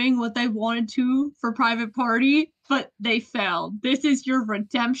doing what they wanted to for Private Party, but they failed. This is your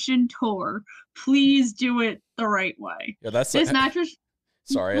redemption tour. Please do it the right way. Yeah, that's this match was.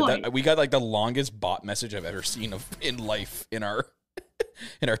 Sorry, we got like the longest bot message I've ever seen in life in our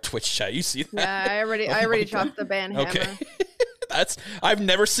Twitch chat. You see that? Yeah, I already dropped the ban hammer. Okay. I've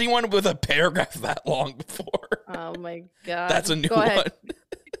never seen one with a paragraph that long before. Oh my god. That's a new one.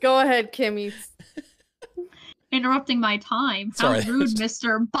 Go ahead, Kimmy. Interrupting my time. How rude,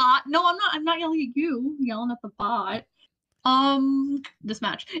 Mr. Bot. No, I'm not yelling at you. I'm yelling at the bot. This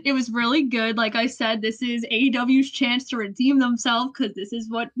match. It was really good. Like I said, this is AEW's chance to redeem themselves because this is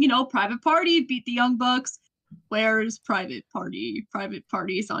what, Private Party beat the Young Bucks. Where's Private Party? Private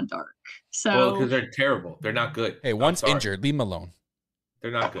Party is on Dark. So because they're terrible. They're not good. Hey, one's injured. Leave them alone.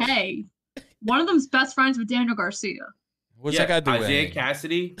 They're not good. Hey, one of them's best friends with Daniel Garcia. What's that guy doing? Isaiah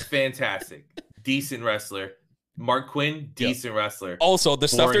Cassidy, fantastic. Decent wrestler. Mark Quinn, decent wrestler. Also, the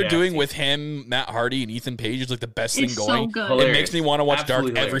stuff they're doing with him, Matt Hardy, and Ethan Page is like the best thing going. So good. It makes me want to watch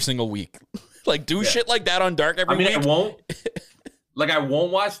Dark every single week. Like, do shit like that on Dark every week. I won't. I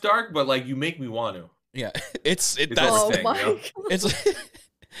won't watch Dark, but you make me want to. Yeah, that's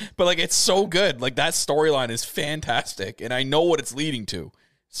but like it's so good. Like that storyline is fantastic, and I know what it's leading to.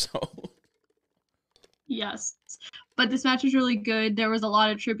 So yes. But this match was really good. There was a lot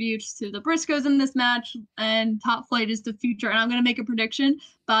of tributes to the Briscoes in this match, and Top Flight is the future. And I'm going to make a prediction.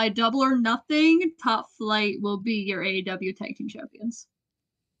 By Double or Nothing, Top Flight will be your AEW Tag Team Champions.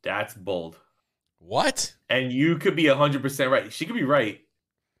 That's bold. What? And you could be 100% right. She could be right,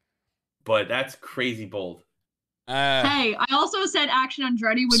 but that's crazy bold. Hey, I also said Action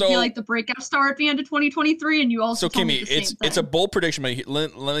Andretti would be like the breakout star at the end of 2023, and you also told me the same thing. It's a bold prediction,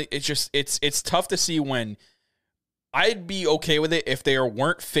 but it's tough to see when. I'd be okay with it if they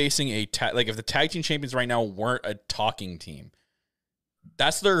weren't facing if the tag team champions right now weren't a talking team.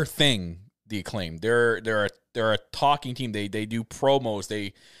 That's their thing. The Acclaim. They're a talking team. They do promos.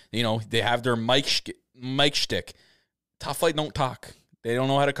 They have their mic shtick. Top Flight don't talk. They don't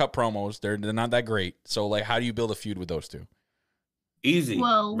know how to cut promos. They're not that great. So like, how do you build a feud with those two? Easy.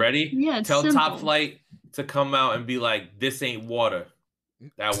 Well, ready? Yeah. Tell simple. Top Flight to come out and be like, "This ain't water."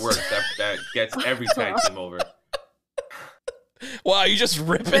 That works. that gets every tag team over. Wow, you just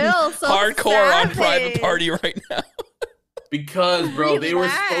ripping hardcore on Private Party right now. Because, bro, they were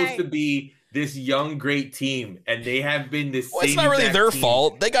supposed to be this young, great team, and they have been this. Well, it's not really their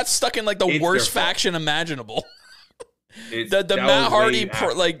fault. They got stuck in like the worst faction imaginable. The Matt Hardy, the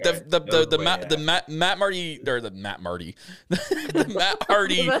Matt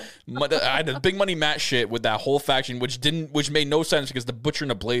Hardy, the Big Money Matt shit with that whole faction, which made no sense because the Butcher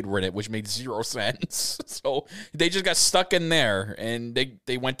and the Blade were in it, which made zero sense. So they just got stuck in there, and they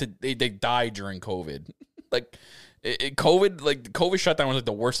died during COVID. Like COVID shutdown was like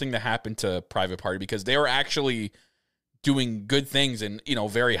the worst thing that happened to Private Party because they were actually doing good things and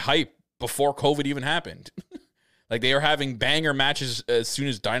very hype before COVID even happened. Like, they were having banger matches as soon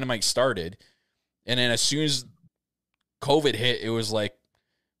as Dynamite started. And then as soon as COVID hit, it was like,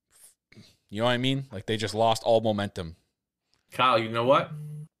 you know what I mean? Like, they just lost all momentum. Kyle, you know what?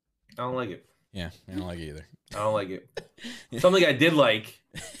 I don't like it. Yeah, I don't like it either. I don't like it. Something I did like,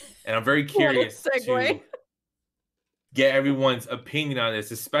 and I'm very curious to get everyone's opinion on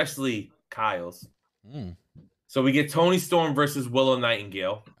this, especially Kyle's. So we get Toni Storm versus Willow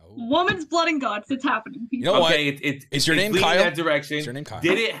Nightingale. Woman's blood and guts. It's happening. You know what? Okay, Is your name leading Kyle? That direction. Is your name Kyle?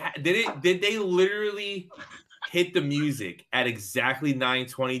 Did they literally hit the music at exactly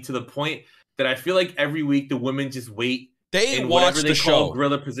 9:20 to the point that I feel like every week the women just wait They in watch whatever they the call show.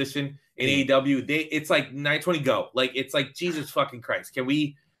 gorilla position in AEW. It's like 9:20 go. Like it's like Jesus fucking Christ. Can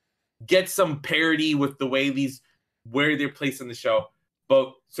we get some parity with the way where they're placed in the show?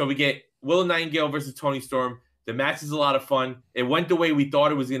 But so we get Willow Nightingale versus Toni Storm. The match is a lot of fun. It went the way we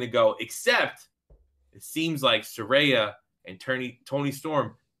thought it was going to go, except it seems like Saraya and Toni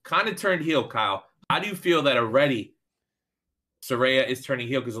Storm kind of turned heel, Kyle. How do you feel that already Saraya is turning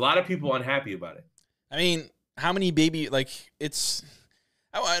heel? Because a lot of people are unhappy about it. I mean, how many baby, like, it's,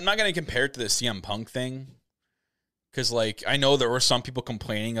 I'm not going to compare it to the CM Punk thing. Because, like, I know there were some people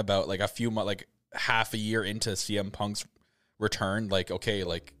complaining about, like, half a year into CM Punk's return. Like, okay,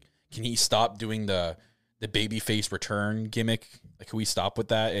 like, can he stop doing the babyface return gimmick? Like, can we stop with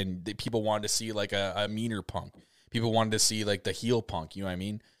that? And people wanted to see, like, a meaner Punk. People wanted to see, like, the heel Punk. You know what I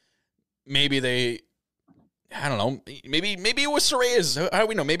mean? Maybe I don't know. Maybe it was Saraya's. How do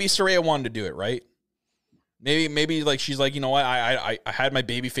we know? Maybe Saraya wanted to do it, right? Maybe like she's like, you know what? I had my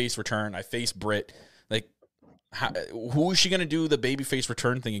babyface return. I faced Britt. Like, who is she gonna do the babyface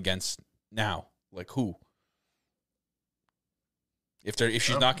return thing against now? Like who? If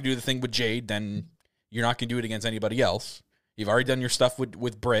she's not gonna do the thing with Jade, then you're not gonna do it against anybody else. You've already done your stuff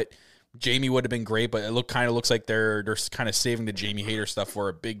with Britt. Jamie would have been great, but it kind of looks like they're kind of saving the Jamie Hayter stuff for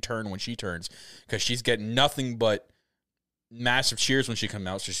a big turn when she turns, because she's getting nothing but massive cheers when she comes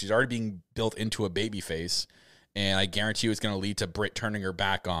out. So she's already being built into a baby face, and I guarantee you it's going to lead to Britt turning her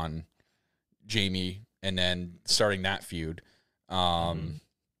back on Jamie and then starting that feud. So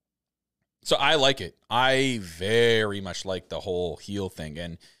I like it. I very much like the whole heel thing,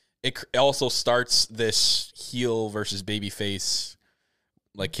 and it also starts this heel versus baby face,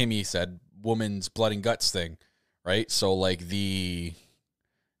 like Kimmy said, woman's blood and guts thing, right? So like the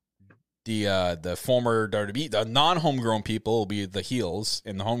former WWE, the non-homegrown people will be the heels,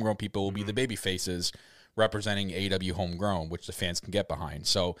 and the homegrown people will be the baby faces representing AEW homegrown, which the fans can get behind.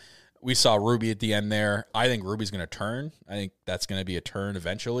 So we saw Ruby at the end there. I think Ruby's going to turn. I think that's going to be a turn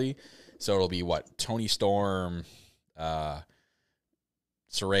eventually. So it'll be what? Toni Storm,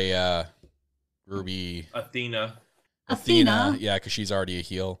 Saraya, Ruby, Athena. Yeah, because she's already a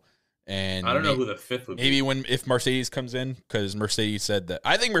heel. And I don't know who the fifth would be. Maybe if Mercedes comes in, because Mercedes said that.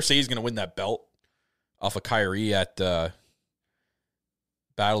 I think Mercedes is going to win that belt off of Kyrie at Battle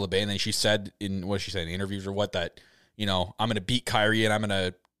of the Bay. And then she said in interviews or what, that, you know, I'm going to beat Kyrie and I'm going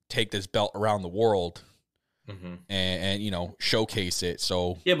to take this belt around the world and you know, showcase it.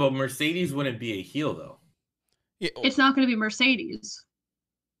 So yeah, but Mercedes wouldn't be a heel though. Yeah, It's not going to be Mercedes.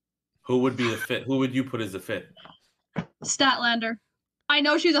 Who would be the fit? Who would you put as the fit? Statlander. I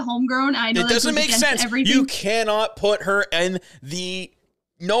know she's a homegrown. I know it that doesn't goes make against sense. everything. You cannot put her in the.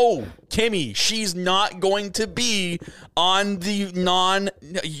 No, Kimmy, she's not going to be on the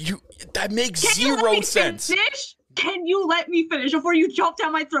that makes zero sense. Finish? Can you let me finish before you jump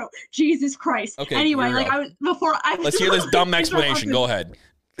down my throat? Jesus Christ. Okay. Anyway, here we go. Let's hear this dumb explanation. Go ahead.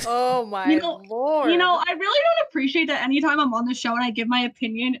 Oh my lord. You know, I really don't appreciate that anytime I'm on the show and I give my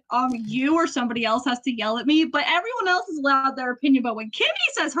opinion, you or somebody else has to yell at me, but everyone else is allowed their opinion. But when Kimmy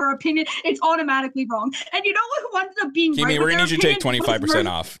says her opinion, it's automatically wrong. And you know what ended up being Kimmy, right? we're with gonna need you to their take opinion? 25%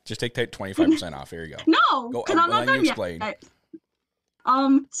 off. Just take 25% off. Here you go. No, Go, because I'm not done explain. yet.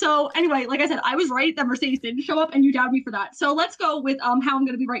 So anyway, like I said, I was right that Mercedes didn't show up and you doubted me for that. So let's go with how I'm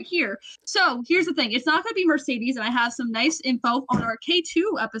gonna be right here. So here's the thing, it's not gonna be Mercedes, and I have some nice info on our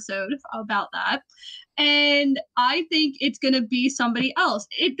K2 episode about that. And I think it's gonna be somebody else.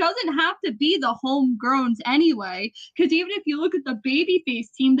 It doesn't have to be the homegrowns anyway, because even if you look at the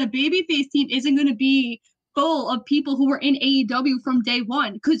babyface team isn't gonna be full of people who were in AEW from day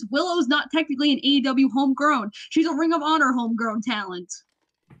one, because Willow's not technically an AEW homegrown. She's a Ring of Honor homegrown talent.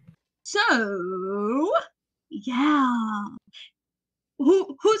 So, yeah.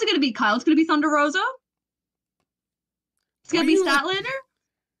 Who's it going to be, Kyle? It's going to be Thunder Rosa? It's going to be Statlander?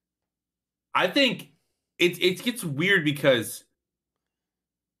 I think it gets weird because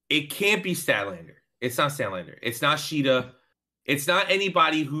it can't be Statlander. It's not Statlander. It's not Sheeta. It's not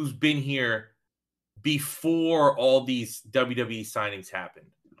anybody who's been here before all these WWE signings happened.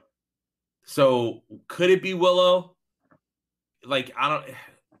 So could it be Willow? Like, I don't.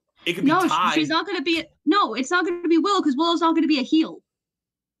 It could be Ty. She's not going to be. No, it's not going to be Willow, because Willow's not going to be a heel.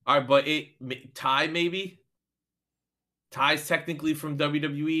 All right, but Ty maybe. Ty's technically from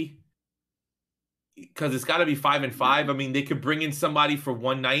WWE, because it's got to be 5 and 5. I mean, they could bring in somebody for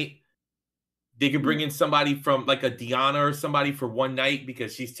one night. They could bring in somebody from like a Deanna or somebody for one night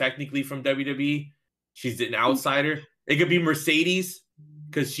because she's technically from WWE. She's an outsider. It could be Mercedes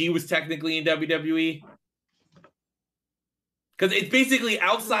because she was technically in WWE. Because it's basically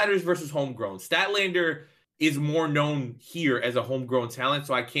outsiders versus homegrown. Statlander is more known here as a homegrown talent,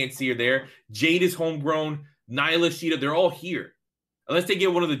 so I can't see her there. Jade is homegrown. Nyla, Shida, they're all here. Unless they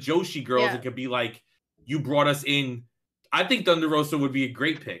get one of the Joshi girls, it could be like, you brought us in. I think Thunder Rosa would be a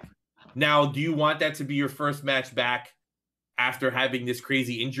great pick. Now, do you want that to be your first match back after having this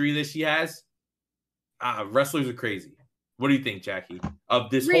crazy injury that she has? Wrestlers are crazy. What do you think, Jackie, of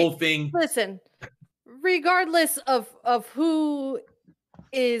this whole thing? Listen, regardless of who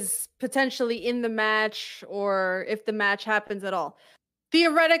is potentially in the match or if the match happens at all,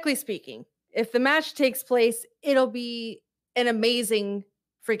 theoretically speaking, if the match takes place, it'll be an amazing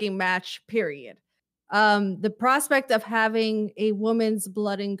freaking match, period. The prospect of having a woman's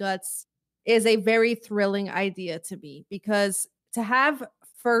blood and guts is a very thrilling idea to me, because to have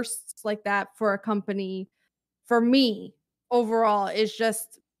firsts like that for a company, for me overall, is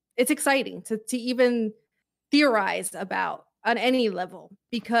just, it's exciting to even theorize about on any level,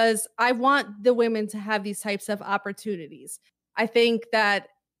 because I want the women to have these types of opportunities. I think that,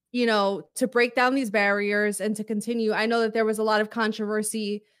 you know, to break down these barriers and to continue, I know that there was a lot of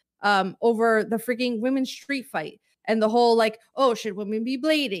controversy over the freaking women's street fight and the whole like, oh, should women be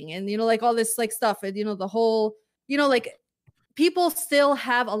blading? And, you know, like all this like stuff. And, you know, the whole, you know, like people still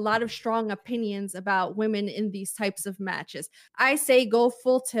have a lot of strong opinions about women in these types of matches. I say go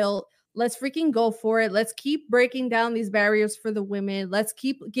full tilt. Let's freaking go for it. Let's keep breaking down these barriers for the women. Let's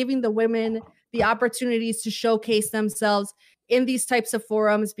keep giving the women the opportunities to showcase themselves in these types of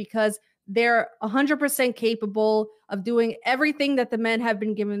forums, because they're 100% capable of doing everything that the men have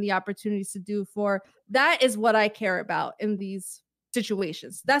been given the opportunities to do for. That is what I care about in these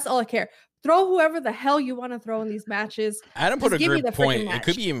situations. That's all I care. Throw whoever the hell you want to throw in these matches. Adam put a great point. It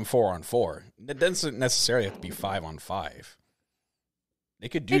could be even 4-on-4. It doesn't necessarily have to be 5-on-5. They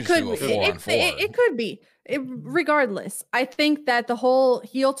could do a 4-on-4. It could be. Regardless, I think that the whole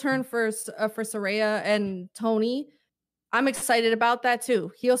heel turn for Saraya and Tony, I'm excited about that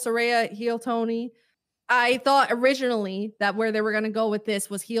too. Heel Saraya, heel Tony. I thought originally that where they were going to go with this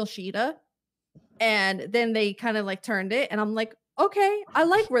was heel Shida. And then they kind of like turned it. And I'm like, okay, I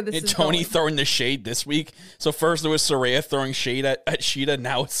like where this is Tony going. Throwing the shade this week. So first there was Saraya throwing shade at Shida.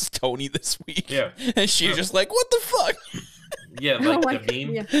 Now it's Tony this week. Yeah. And she's just like, what the fuck? Yeah, like the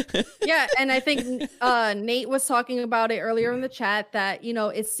meme. Yeah, and I think Nate was talking about it earlier in the chat that, you know,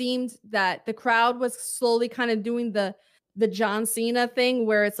 it seemed that the crowd was slowly kind of doing the John Cena thing,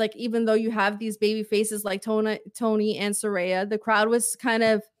 where it's like, even though you have these baby faces like Tony and Saraya, the crowd was kind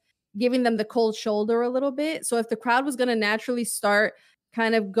of giving them the cold shoulder a little bit. So if the crowd was going to naturally start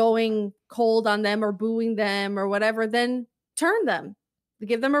kind of going cold on them or booing them or whatever, then turn them,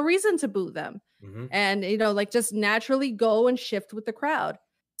 give them a reason to boo them. Mm-hmm. And, you know, like just naturally go and shift with the crowd.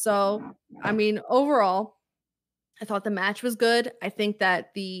 So, I mean, overall, I thought the match was good. I think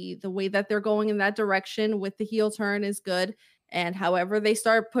that the way that they're going in that direction with the heel turn is good. And however they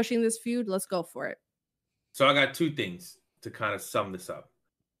start pushing this feud, let's go for it. So I got two things to kind of sum this up.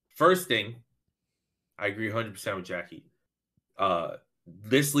 First thing, I agree 100% with Jackie.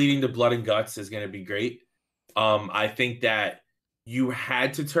 This leading to Blood and Guts is going to be great. I think that you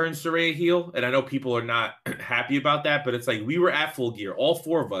had to turn Saraya heel, and I know people are not happy about that, but it's like we were at Full Gear. All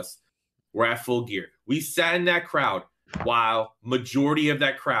four of us were at Full Gear. We sat in that crowd while majority of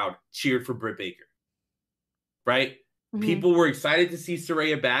that crowd cheered for Britt Baker, right? Mm-hmm. People were excited to see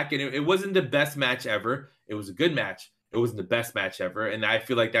Saraya back, and it wasn't the best match ever. It was a good match. It wasn't the best match ever, and I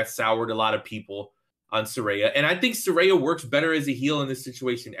feel like that soured a lot of people on Saraya. And I think Saraya works better as a heel in this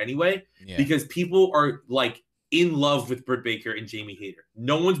situation anyway, because people are like in love with Britt Baker and Jamie Hayter.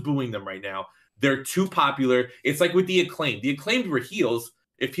 No one's booing them right now. They're too popular. It's like with the Acclaimed. The Acclaimed were heels,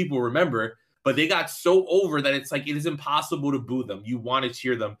 if people remember, but they got so over that it's like it is impossible to boo them. You want to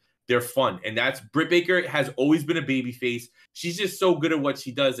cheer them. They're fun. And that's Britt Baker has always been a babyface. She's just so good at what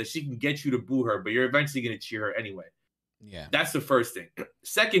she does that she can get you to boo her, but you're eventually going to cheer her anyway. Yeah. That's the first thing.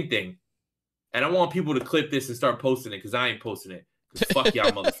 Second thing, and I want people to clip this and start posting it because I ain't posting it. Because fuck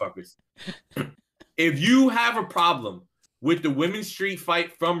y'all motherfuckers. If you have a problem with the women's street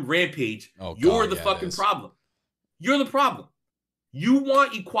fight from Rampage, you're the fucking problem. You're the problem. You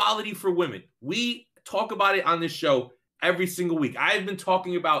want equality for women. We talk about it on this show every single week. I've been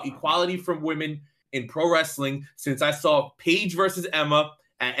talking about equality from women in pro wrestling since I saw Paige versus Emma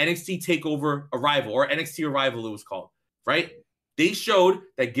at NXT TakeOver Arrival, or NXT Arrival it was called, right? They showed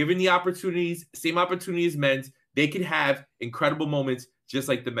that given the opportunities, same opportunity as men, they could have incredible moments just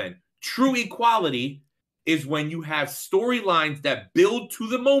like the men. true equality is when you have storylines that build to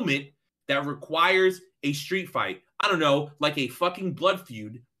the moment that requires a street fight. I don't know, like a fucking blood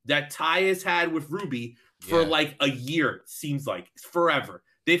feud that Ty has had with Ruby for like a year, seems like. It's forever.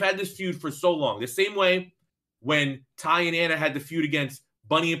 They've had this feud for so long. The same way when Ty and Anna had the feud against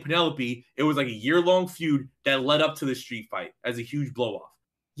Bunny and Penelope, it was like a year-long feud that led up to the street fight as a huge blow-off.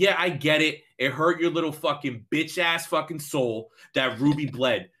 Yeah, I get it. It hurt your little fucking bitch-ass fucking soul that Ruby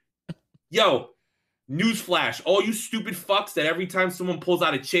bled. Yo, newsflash, all you stupid fucks that every time someone pulls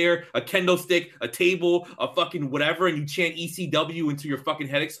out a chair, a kendo stick, a table, a fucking whatever, and you chant ECW until your fucking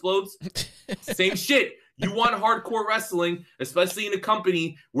head explodes. Same shit. You want hardcore wrestling, especially in a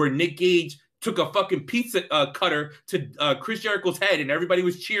company where Nick Gage took a fucking pizza cutter to Chris Jericho's head, and everybody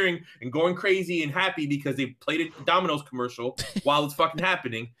was cheering and going crazy and happy because they played a Domino's commercial while it's fucking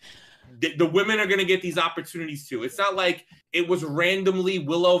happening. The women are going to get these opportunities too. It's not like it was randomly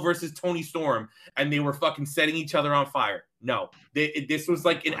Willow versus Toni Storm and they were fucking setting each other on fire. No, this was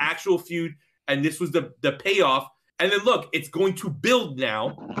like an actual feud, and this was the payoff. And then look, it's going to build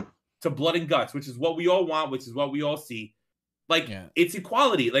now to blood and guts, which is what we all want, which is what we all see. Like, it's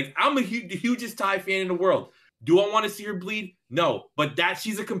equality. Like, I'm the hugest Ty fan in the world. Do I want to see her bleed? No, but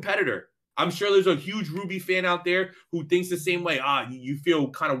she's a competitor. I'm sure there's a huge Ruby fan out there who thinks the same way. You feel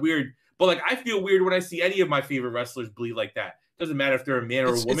kind of weird. But, like, I feel weird when I see any of my favorite wrestlers bleed like that. Doesn't matter if they're a man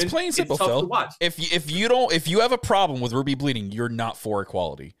or a woman. It's plain and simple, tough Phil. to watch. If you have a problem with Ruby bleeding, you're not for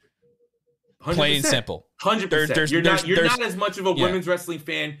equality. 100%. Plain and simple. 100%. You're not as much of a women's wrestling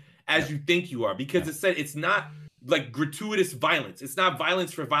fan as you think you are, because it's not like gratuitous violence. It's not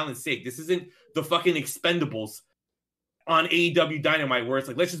violence for violence sake. This isn't the fucking Expendables on AEW Dynamite where it's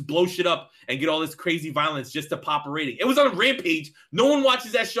like, let's just blow shit up and get all this crazy violence just to pop a rating. It was on Rampage. No one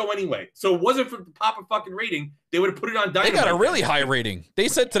watches that show anyway. So it wasn't for the pop a fucking rating. They would have put it on Dynamite. They got a really high rating. They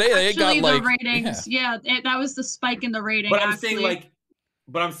said today they got like ratings. That was the spike in the rating. But I'm saying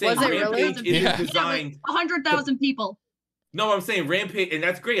Rampage isn't designed. 100,000 people. No, I'm saying Rampage, and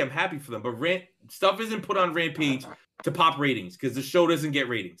that's great. I'm happy for them. But stuff isn't put on Rampage to pop ratings because the show doesn't get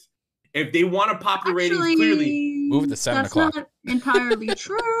ratings. If they want to pop the ratings, clearly move it to 7 o'clock. That's not entirely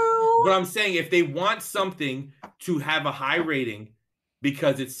true. But I'm saying if they want something to have a high rating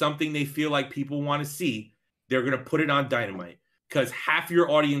because it's something they feel like people want to see, they're going to put it on Dynamite. Because half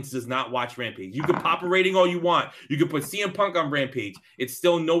your audience does not watch Rampage. You can pop a rating all you want. You can put CM Punk on Rampage. It's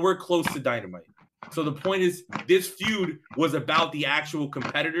still nowhere close to Dynamite. So the point is, this feud was about the actual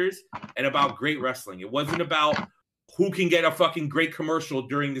competitors and about great wrestling. It wasn't about who can get a fucking great commercial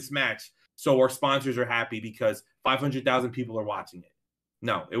during this match so our sponsors are happy because 500,000 people are watching it.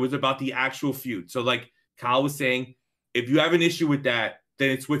 No, it was about the actual feud. So like Kyle was saying, if you have an issue with that,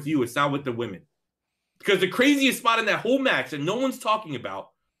 then it's with you. It's not with the women. Because the craziest spot in that whole match that no one's talking about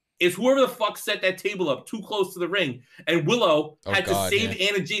is whoever the fuck set that table up too close to the ring. And Willow had to save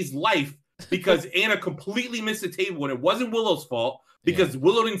Anna Jay's life because Anna completely missed the table, and it wasn't Willow's fault because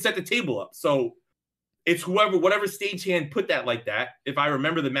Willow didn't set the table up. So it's whatever stagehand put that like that. If I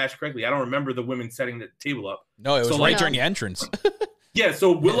remember the match correctly, I don't remember the women setting the table up. No, it was right during the entrance. Yeah,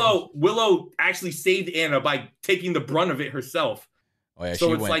 so Willow actually saved Anna by taking the brunt of it herself. Oh, yeah,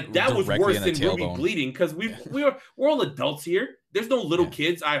 so it's like that was worse than Ruby bleeding because we're all adults here. There's no little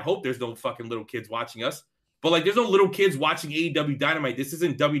kids. I hope there's no fucking little kids watching us. But like, there's no little kids watching AEW Dynamite. This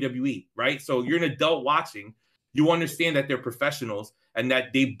isn't WWE, right? So you're an adult watching. You understand that they're professionals and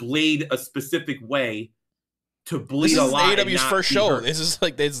that they blade a specific way to bleed a lot. This is AEW's first show. This is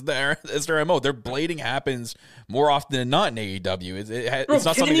like it's their MO. Their blading happens more often than not in AEW. It's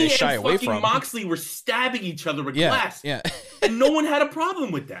not something they shy away from. Moxley were stabbing each other with glass. Yeah. And no one had a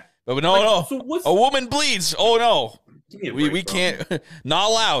problem with that. But no. So a woman bleeds. Oh no. We can't.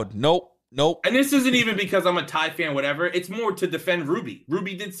 Not allowed. Nope. And this isn't even because I'm a Ty fan, whatever. It's more to defend Ruby.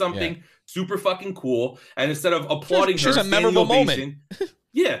 Ruby did something super fucking cool. And instead of applauding her, a memorable moment.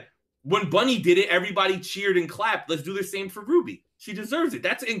 When Bunny did it, everybody cheered and clapped. Let's do the same for Ruby. She deserves it.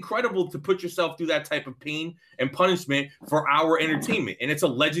 That's incredible to put yourself through that type of pain and punishment for our entertainment. And it's a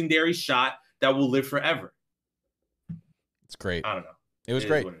legendary shot that will live forever. It's great. I don't know. It was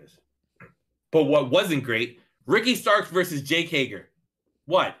great. What it is. But what wasn't great, Ricky Starks versus Jake Hager.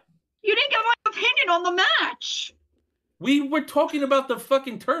 What? You didn't get my opinion on the match. We were talking about the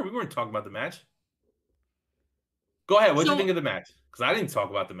fucking turn. We weren't talking about the match. Go ahead. What did you think of the match? Because I didn't talk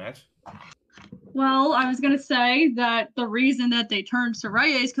about the match. Well, I was going to say that the reason that they turned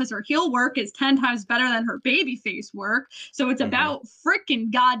Saraya is because her heel work is 10 times better than her babyface work. So it's about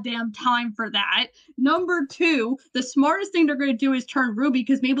freaking goddamn time for that. Number 2, the smartest thing they're going to do is turn Ruby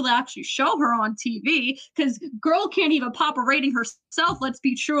because maybe they'll actually show her on TV because girl can't even pop a rating herself. Let's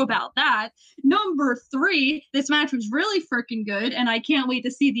be true about that. Number 3, this match was really freaking good and I can't wait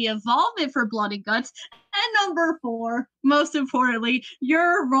to see the involvement for Blood and Guts. And number 4, most importantly,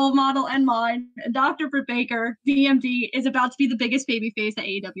 your role model and mine, Dr. Britt Baker, DMD, is about to be the biggest babyface that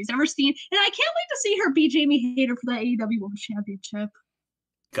AEW's ever seen. And I can't wait to see her beat Jamie Hayter for the AEW World Championship.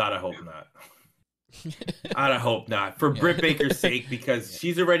 God, I hope not. I hope not. For Britt Baker's sake, because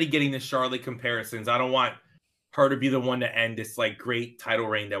she's already getting the Charlotte comparisons. I don't want her to be the one to end this like great title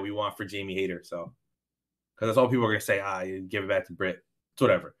reign that we want for Jamie Hayter. So, because that's all people are going to say, you give it back to Britt. It's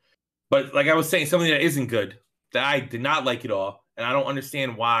whatever. But like I was saying, something that isn't good, that I did not like at all, and I don't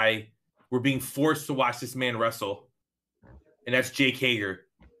understand why we're being forced to watch this man wrestle, and that's Jake Hager.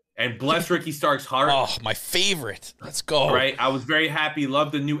 And bless Ricky Stark's heart. Oh, my favorite. Let's go. Right? I was very happy.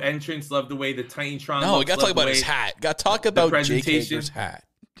 Loved the new entrance. Loved the way the Titantron No, we got to talk about his hat. Got to talk about Jake Hager's hat.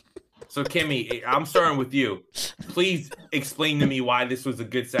 So, Kimmy, I'm starting with you. Please explain to me why this was a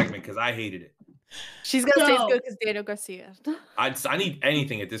good segment, because I hated it. She's going to say it's good because Daniel Garcia. I need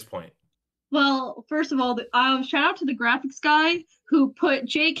anything at this point. Well, first of all, shout out to the graphics guy who put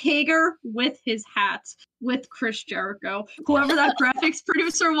Jake Hager with his hat with Chris Jericho. Whoever that graphics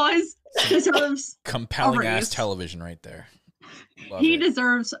producer was deserves compelling ass television right there. He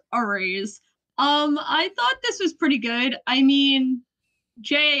deserves a raise. I thought this was pretty good. I mean,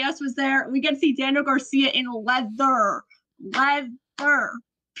 JAS was there. We get to see Daniel Garcia in leather.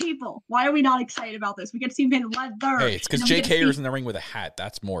 People, why are we not excited about this? We get to see him in leather. Hey, it's because Jake Hager's in the ring with a hat.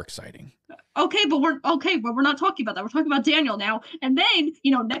 That's more exciting. Okay, but we're not talking about that. We're talking about Daniel now. And then,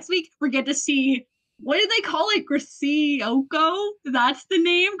 next week we get to see, what did they call it? Gracioko? That's the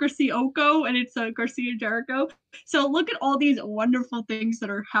name, Gracioko, and it's Garcia Jericho. So look at all these wonderful things that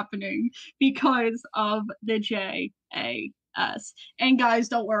are happening because of the JAS. And guys,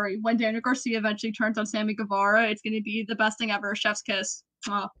 don't worry. When Daniel Garcia eventually turns on Sammy Guevara, it's going to be the best thing ever. Chef's kiss.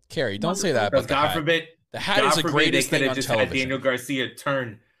 Carrie, don't say that. But God forbid, the hat is the greatest thing on television. Had Daniel Garcia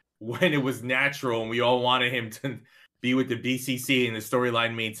turn when it was natural, and we all wanted him to be with the BCC, and the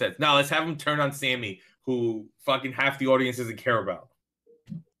storyline made sense. Now let's have him turn on Sammy, who fucking half the audience doesn't care about.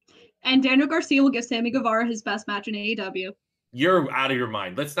 And Daniel Garcia will give Sammy Guevara his best match in AEW. You're out of your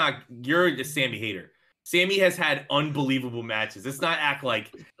mind. You're just Sammy hater. Sammy has had unbelievable matches. Let's not act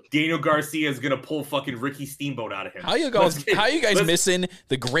like Daniel Garcia is gonna pull fucking Ricky Steamboat out of him. How you guys missing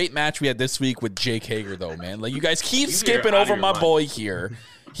the great match we had this week with Jake Hager though, man? Like you guys keep skipping over my boy here.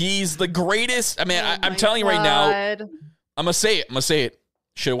 He's the greatest. I mean, I'm telling you right now. I'm gonna say it.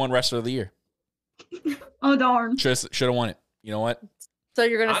 Should have won Wrestler of the Year. Oh darn. Should have won it. You know what? So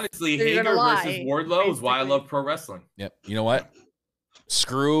you're gonna honestly Hager versus Wardlow is why I love pro wrestling. Yep. You know what?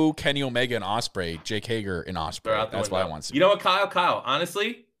 Screw Kenny Omega and Ospreay. Jake Hager and Ospreay. That's why I want to see. You know what, Kyle?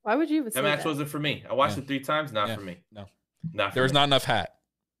 Honestly, why would you even say that match wasn't for me. I watched it 3 times. Not for me. No. There was not enough hat.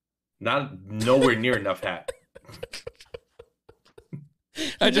 Nowhere near enough hat.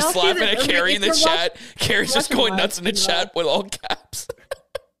 I just laughing at Carrie in the chat. Carrie's just going nuts in the chat with all caps.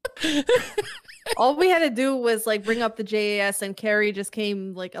 All we had to do was like bring up the JAS, and Carrie just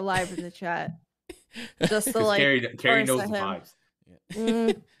came like alive in the chat. Just to like Carrie knows the vibes.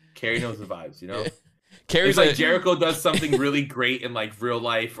 Carrie knows the vibes, Yeah. Carrie's like Jericho does something really great in like real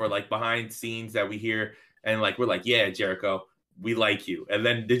life or like behind scenes that we hear, and like we're like, yeah, Jericho, we like you. And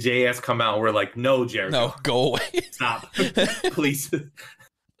then the JS come out, and we're like, no, Jericho, no, go away, stop, please,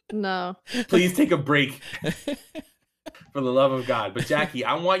 no, please take a break. For the love of God. But Jackie,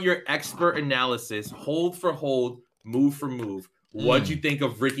 I want your expert analysis, hold for hold, move for move. What'd you think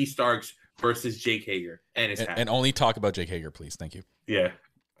of Ricky Starks versus Jake Hager and his hat? And only talk about Jake Hager, please. Thank you. Yeah,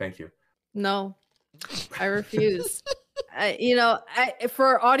 thank you. No, I refuse.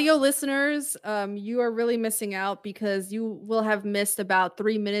 For audio listeners, you are really missing out because you will have missed about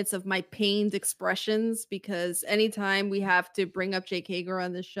 3 minutes of my pained expressions, because anytime we have to bring up Jake Hager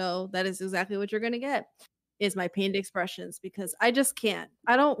on the show, that is exactly what you're going to get. Is my pained expressions, because I just can't.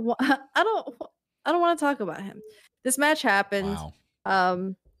 I don't want to talk about him. This match happened.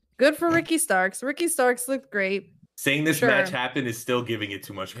 Wow. Good for Ricky Starks. Ricky Starks looked great. Saying this match happened is still giving it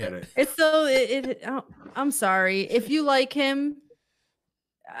too much credit. It's still I'm sorry. If you like him,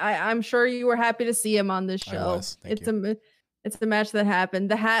 I'm sure you were happy to see him on this show. It's a match that happened.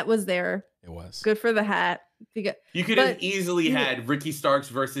 The hat was there. It was good for the hat. You could have easily had Ricky Starks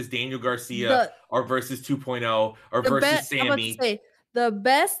versus Daniel Garcia, or versus 2.0, or versus Sammy. the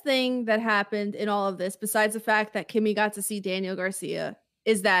best thing that happened in all of this, besides the fact that Kimmy got to see Daniel Garcia,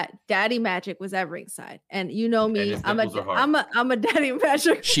 is that Daddy Magic was at ringside. And you know me, I'm a Daddy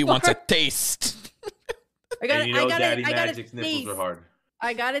Magic. She wants a taste. I got Daddy Magic's nipples are hard.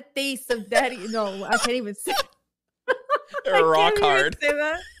 I got a taste of Daddy. No, I can't even say. They're rock hard. Say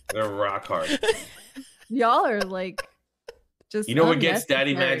that. They're rock hard. Y'all are like, just. You know what gets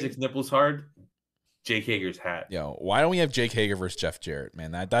Daddy Magic's nipples hard? Jake Hager's hat. Yo, why don't we have Jake Hager versus Jeff Jarrett,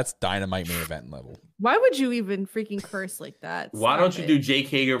 man? That's Dynamite main event level. Why would you even freaking curse like that? Why don't you do Jake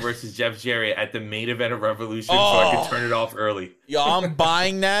Hager versus Jeff Jarrett at the main event of Revolution so I can turn it off early? Yo, I'm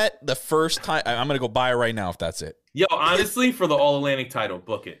buying that the first time. I'm going to go buy it right now if that's it. Yo, honestly, for the All Atlantic title,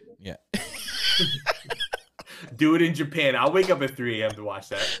 book it. Yeah. Do it in Japan. I'll wake up at 3 a.m. to watch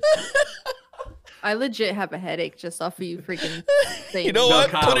that. I legit have a headache just off of you freaking things. You know what?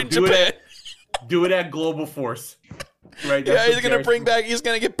 Kyle, put it in Japan. Do it at Global Force. Right. Yeah, he's gonna bring back. He's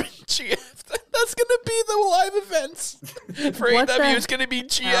gonna get GF. That's gonna be the live events for AEW. It's gonna be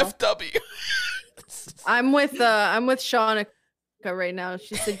GFW. I'm with Shauna right now.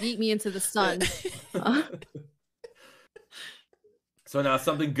 She said, "Eat me into the sun." So now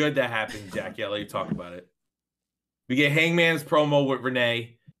something good that happened, Jackie. I'll let you talk about it. We get Hangman's promo with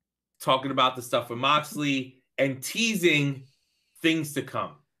Renee talking about the stuff with Moxley and teasing things to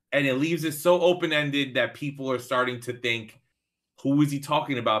come. And it leaves it so open-ended that people are starting to think, who is he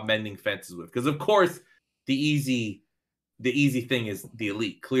talking about mending fences with? Because, of course, the easy thing is the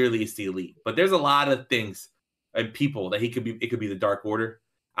Elite. Clearly, it's the Elite. But there's a lot of things and people that it could be the Dark Order.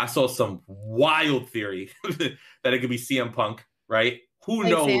 I saw some wild theory that it could be CM Punk, right? Who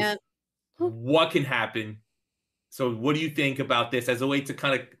knows what can happen? So what do you think about this as a way to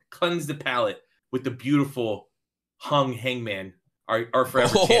kind of cleanse the palate with the beautiful hung Hangman? Our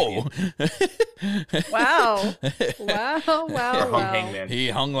forever champion. Wow. Hangman. He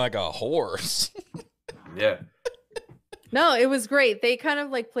hung like a horse. Yeah. No, it was great. They kind of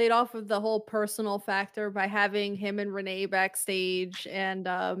like played off of the whole personal factor by having him and Renee backstage and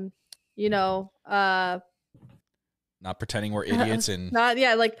not pretending we're idiots and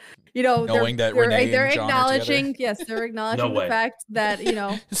knowing that Renee they're and John acknowledging they're acknowledging the fact that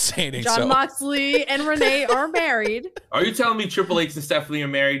John Moxley and Renee are married. Are you telling me Triple H and Stephanie are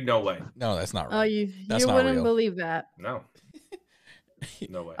married? No way. No, that's not right. Oh, you wouldn't believe that. No.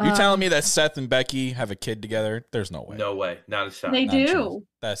 No way. You telling me that Seth and Becky have a kid together? There's no way. No way. Not a shot. They do.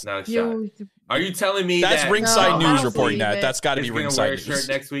 That's not a shot. Are you telling me that's that Ringside News reporting that? That's got to be Ringside News. Wear a shirt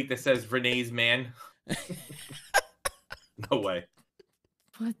next week that says Renee's man. No way.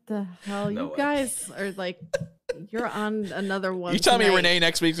 What the hell? You guys are like, you're on another one. You tell me Renee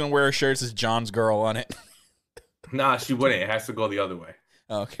next week's gonna wear a shirt that says John's girl on it? Nah, she wouldn't. It has to go the other way.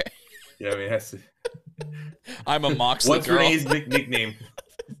 Okay. Yeah, I mean, it has to. I'm a Moxley What's girl. Renee's nickname?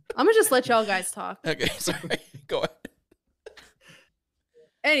 I'm gonna just let y'all guys talk. Okay, sorry. Go ahead.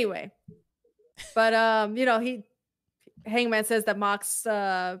 Anyway, but Hangman says that Mox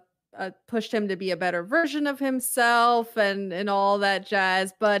pushed him to be a better version of himself and all that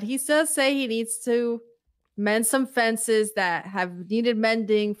jazz. But he does say he needs to mend some fences that have needed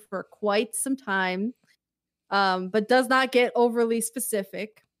mending for quite some time, but does not get overly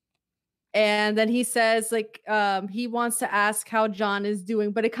specific. And then he says he wants to ask how John is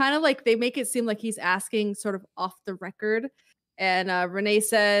doing, but it kind of like they make it seem like he's asking sort of off the record. And Renee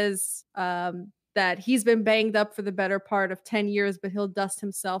says that he's been banged up for the better part of 10 years, but he'll dust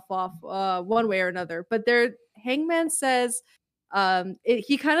himself off one way or another. But Hangman says,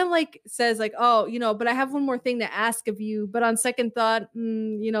 he kind of like says like, oh, but I have one more thing to ask of you. But on second thought,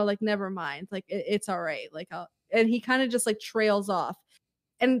 like, never mind. Like, it's all right. Like, and he kind of just like trails off.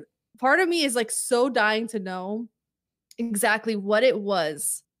 And part of me is like so dying to know exactly what it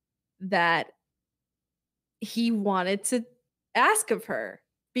was that he wanted to ask of her.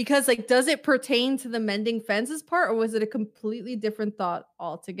 Because like, does it pertain to the mending fences part, or was it a completely different thought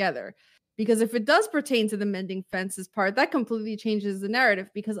altogether? Because if it does pertain to the mending fences part, that completely changes the narrative.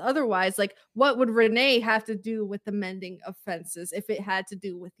 Because otherwise, like, what would Renee have to do with the mending of fences if it had to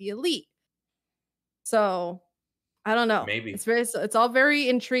do with the Elite? So I don't know. Maybe it's all very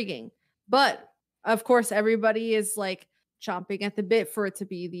intriguing. But of course, everybody is like chomping at the bit for it to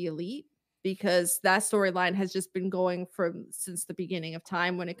be the Elite, because that storyline has just been going since the beginning of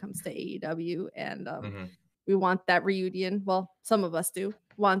time when it comes to AEW. And we want that reunion. Well, some of us do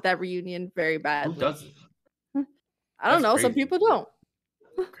want that reunion very badly. Who doesn't? I don't know. Crazy. Some people don't.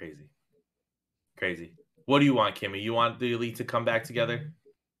 Crazy. What do you want, Kimmy? You want the Elite to come back together?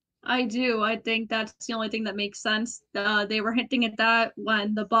 I do. I think that's the only thing that makes sense. They were hinting at that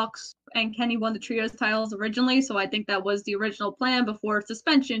when the Bucks and Kenny won the trios titles originally, so I think that was the original plan before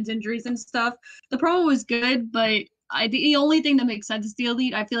suspensions, injuries, and stuff. The promo was good, but the only thing that makes sense is the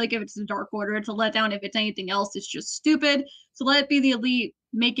Elite. I feel like if it's the Dark Order, it's a letdown. If it's anything else, it's just stupid. So let it be the Elite.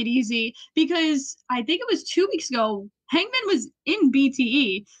 Make it easy, because I think it was 2 weeks ago, Hangman was in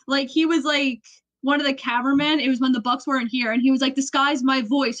BTE. Like, he was like one of the cameramen. It was when the Bucks weren't here, and he was like, "Disguise my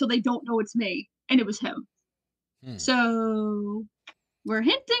voice so they don't know it's me," and it was him. So we're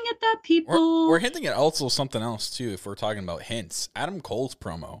hinting at that, people. We're hinting at also something else too. If we're talking about hints, Adam Cole's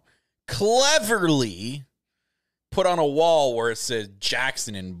promo cleverly put on a wall where it said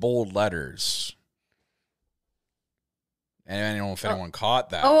Jackson in bold letters. And I don't know if anyone caught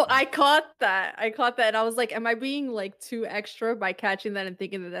that. Oh, I caught that. And I was like, am I being like too extra by catching that and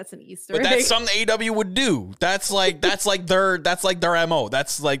thinking that that's an Easter egg? But that's something AEW would do. That's like their MO.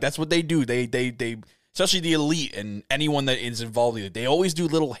 That's what they do. They especially the Elite and anyone that is involved in it. They always do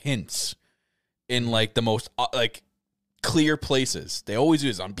little hints in like the most like clear places. They always do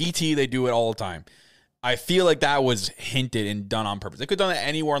this. On BT, they do it all the time. I feel like that was hinted and done on purpose. They could have done that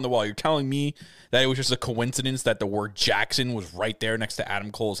anywhere on the wall. You're telling me that it was just a coincidence that the word Jackson was right there next to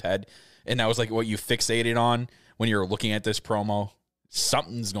Adam Cole's head, and that was like what you fixated on when you were looking at this promo?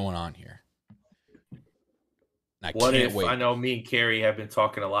 Something's going on here. I can't wait. I know me and Carrie have been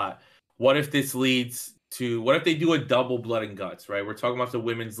talking a lot. What if this leads to, what if they do a double Blood and Guts, right? We're talking about the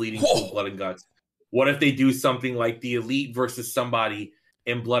women's leading to Blood and Guts. What if they do something like the Elite versus somebody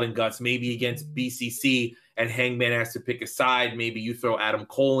in Blood and Guts, maybe against BCC, and Hangman has to pick a side? Maybe you throw Adam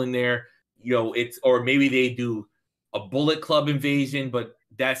Cole in there, or maybe they do a Bullet Club invasion, but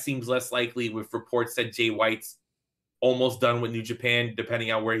that seems less likely with reports that Jay White's almost done with New Japan,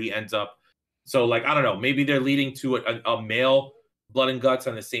 depending on where he ends up. So, like, I don't know, maybe they're leading to a male Blood and Guts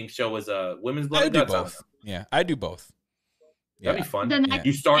on the same show as a women's Blood and Guts. Both. Yeah, I do both. That'd be fun. Then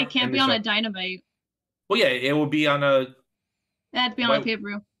you start. It can't be on a Dynamite. Well, yeah, it would be on a. That'd be on a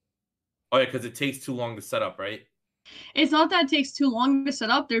pay-per-view. Oh yeah, because it takes too long to set up, right? It's not that it takes too long to set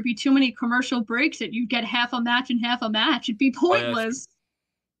up. There'd be too many commercial breaks that you'd get half a match and half a match. It'd be pointless.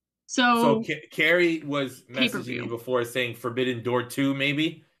 So Carrie was messaging me before saying Forbidden Door 2,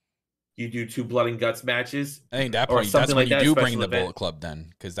 maybe. You do 2 Blood and Guts matches. I think that point, that's when you do bring the Bullet Club then,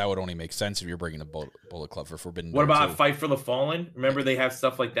 because that would only make sense if you're bringing the Bullet Club for Forbidden Door. What about Fight for the Fallen? Remember they have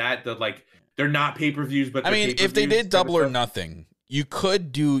stuff like that like they're not pay-per-views, but I mean, if they did Double or Nothing, you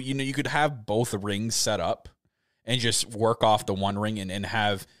could do, you could have both rings set up and just work off the one ring and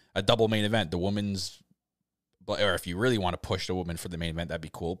have a double main event. The women's, or if you really want to push the women for the main event, that'd be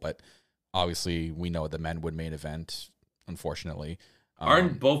cool. But obviously, we know the men would main event, unfortunately.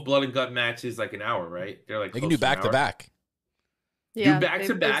 Aren't both Blood and Gut matches like an hour, right? They're like, they can do back to back. Yeah, do back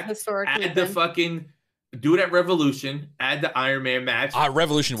to back. Add the fucking. Do it at Revolution. Add the Iron Man match.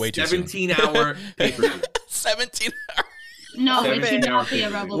 Revolution way too soon. 17-hour pay-per-view. 17 hours. No, it should not be a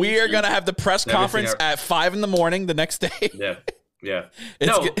Revolution. We are going to have the press conference at 5 a.m. the next day. Yeah.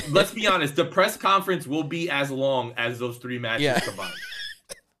 No, let's be honest. The press conference will be as long as those 3 matches combined.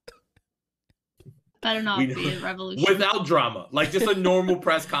 Better not be a Revolution. Without drama. Like just a normal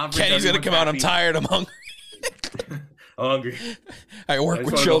press conference. Kenny's going to come out. I'm tired. I'm hungry. I'm hungry. I work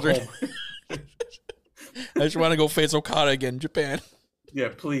with children. I just want to go face Okada again in Japan. Yeah,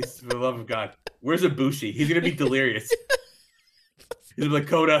 please, for the love of God. Where's Ibushi? He's going to be delirious. He's like,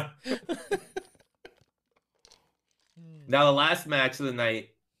 Coda. Now, the last match of the night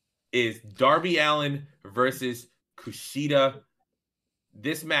is Darby Allin versus Kushida.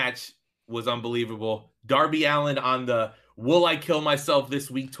 This match was unbelievable. Darby Allin on the Will I Kill Myself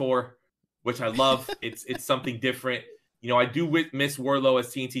This Week tour, which I love. It's something different. I do miss Wardlow as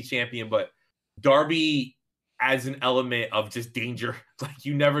TNT champion, but Darby as an element of just danger. Like,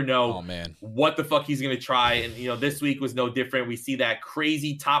 you never know what the fuck he's going to try. And, this week was no different. We see that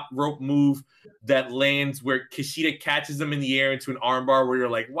crazy top rope move that lands where Kushida catches him in the air into an armbar where you're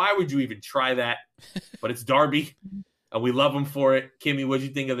like, why would you even try that? But it's Darby, and we love him for it. Kimmy, what did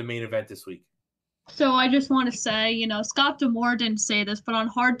you think of the main event this week? So I just want to say, Scott D'Amore didn't say this, but on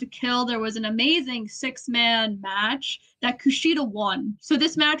Hard to Kill, there was an amazing 6-man match that Kushida won. So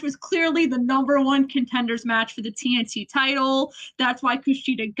this match was clearly the #1 contenders match for the TNT title. That's why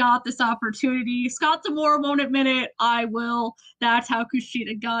Kushida got this opportunity. Scott D'Amore won't admit it. I will. That's how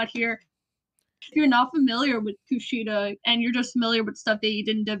Kushida got here. If you're not familiar with Kushida and you're just familiar with stuff that he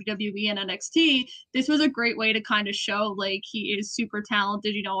did in WWE and NXT, this was a great way to kind of show, like, he is super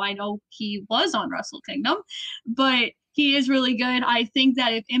talented. I know he was on Wrestle Kingdom, but he is really good. I think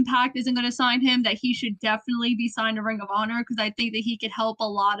that if Impact isn't going to sign him, that he should definitely be signed to Ring of Honor, because I think that he could help a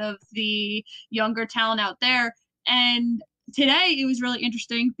lot of the younger talent out there. And today it was really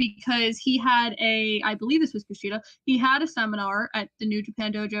interesting because he had I believe this was Kushida, he had a seminar at the New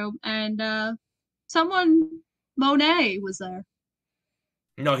Japan Dojo, and Monet was there.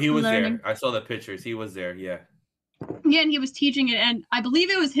 No, he was there. I saw the pictures. He was there, yeah. Yeah, and he was teaching it, and I believe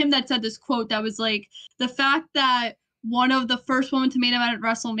it was him that said this quote that was like, the fact that one of the first women to main event at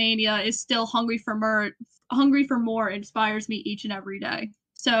WrestleMania is still hungry for more inspires me each and every day.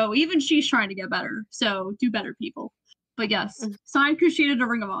 So even she's trying to get better. So do better, people. But yes, sign Kushida to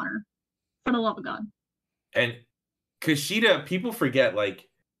Ring of Honor. For the love of God. And Kushida, people forget, like,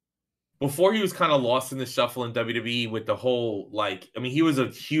 before he was kind of lost in the shuffle in WWE with the whole, like, I mean, he was a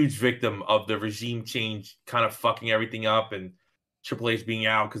huge victim of the regime change kind of fucking everything up, and Triple H being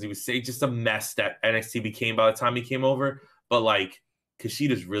out because he was just a mess that NXT became by the time he came over. But, like,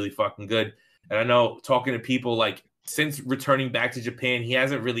 Kushida's really fucking good. And I know, talking to people, like, since returning back to Japan, he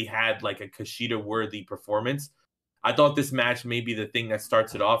hasn't really had, like, a Kushida-worthy performance. I thought this match may be the thing that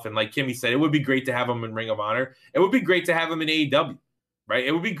starts it off. And like Kimmy said, it would be great to have him in Ring of Honor. It would be great to have him in AEW, right?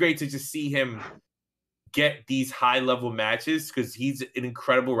 It would be great to just see him get these high-level matches because he's an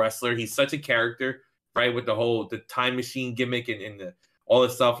incredible wrestler. He's such a character, right? With the time machine gimmick and all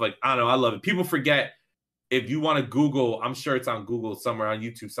this stuff. Like, I don't know, I love it. People forget, if you want to Google, I'm sure it's on Google somewhere, on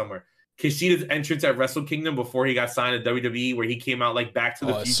YouTube somewhere, Kushida's entrance at Wrestle Kingdom before he got signed to WWE, where he came out like Back to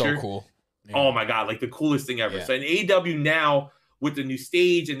the Future. It's so cool. Yeah. Oh my God, like the coolest thing ever. Yeah. So in AEW now, with the new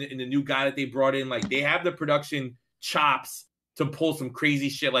stage and the new guy that they brought in, like, they have the production chops to pull some crazy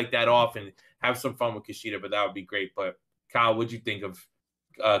shit like that off and have some fun with Kushida, but that would be great. But Kyle, what'd you think of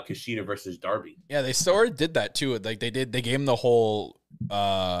Kushida versus Darby? Yeah, they sort of did that too. Like they gave him the whole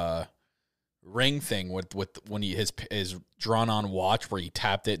ring thing with when his drawn on watch where he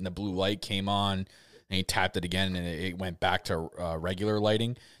tapped it and the blue light came on. And he tapped it again, and it went back to regular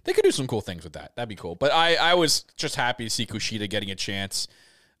lighting. They could do some cool things with that. That'd be cool. But I was just happy to see Kushida getting a chance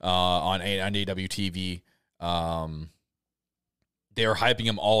on AEW TV. They were hyping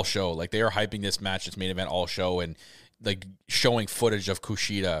him all show. Like, they were hyping this match, this main event all show, and like showing footage of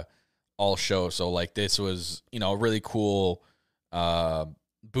Kushida all show. So like, this was, you know, a really cool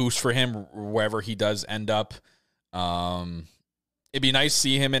boost for him wherever he does end up. It'd be nice to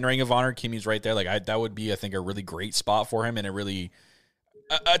see him in Ring of Honor. Kimmy's right there. Like, that would be, I think, a really great spot for him, and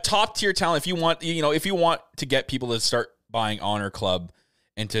a top tier talent. If you want to get people to start buying Honor Club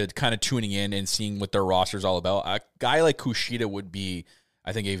and to kind of tuning in and seeing what their roster's all about, a guy like Kushida would be,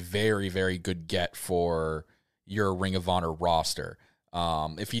 I think, a very, very good get for your Ring of Honor roster.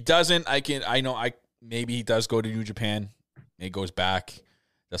 If he doesn't, maybe he does go to New Japan. He goes back,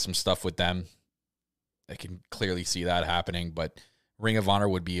 does some stuff with them. I can clearly see that happening, but Ring of Honor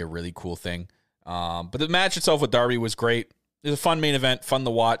would be a really cool thing. But the match itself with Darby was great. It was a fun main event, fun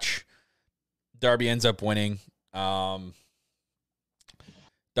to watch. Darby ends up winning. Darby's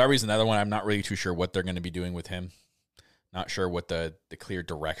another one. I'm not really too sure what they're going to be doing with him. Not sure what the clear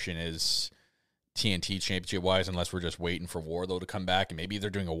direction is TNT Championship-wise, unless we're just waiting for Wardlow to come back. And maybe they're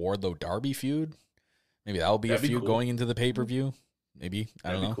doing a Wardlow-Darby feud. Maybe that'll be a feud going into the pay-per-view. Maybe.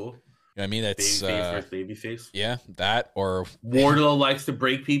 I don't know. Cool. You know what I mean? That's babyface versus babyface. Yeah, that or Wardlow likes to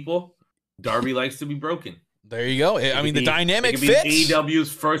break people. Darby likes to be broken. There you go. I mean, the dynamic fits.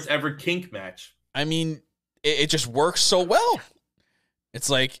 AEW's first ever kink match. I mean, it just works so well. It's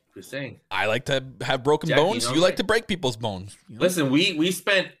like, just saying, I like to have broken bones. You like to break people's bones. You know? Listen, we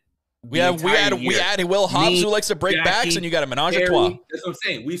spent. We had Will Hobbs who likes to break backs, and you got a menage a trois. That's what I'm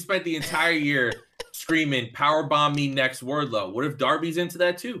saying. We spent the entire year screaming, "Powerbomb me next, Wardlow." What if Darby's into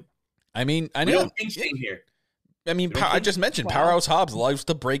that too? I mean, I know. We don't think here. I mean, I just mentioned Powerhouse Hobbs loves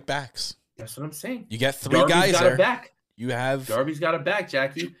to break backs. That's what I'm saying. You get three Darby's guys got there. A back. You have Darby's got a back,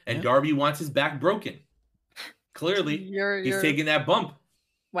 Jackie, and Darby wants his back broken. Clearly, he's taking that bump.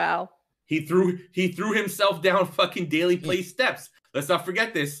 Wow. He threw himself down fucking Daily Place steps. Let's not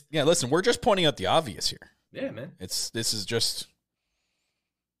forget this. Yeah, listen, we're just pointing out the obvious here. Yeah, man. This is just.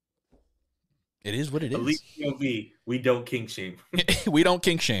 It is what it is. Elite POV, we don't kink shame. We don't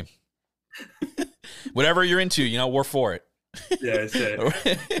kink shame. Whatever you're into, we're for it. Yeah, that's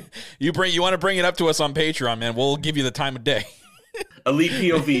it. You want to bring it up to us on Patreon, man. We'll give you the time of day. Elite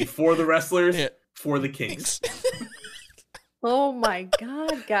POV for the wrestlers, for the kinks. Oh my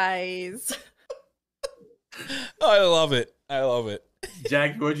God, guys. I love it.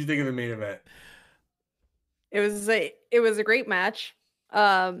 Jackie, what did you think of the main event? It was a great match.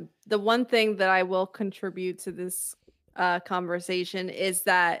 The one thing that I will contribute to this conversation is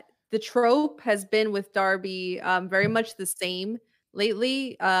that the trope has been with Darby very much the same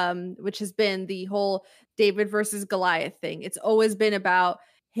lately, which has been the whole David versus Goliath thing. It's always been about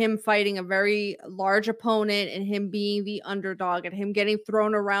him fighting a very large opponent and him being the underdog and him getting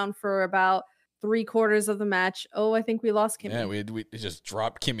thrown around for about 3/4 of the match. Oh, I think we lost Kimmy. Yeah, we just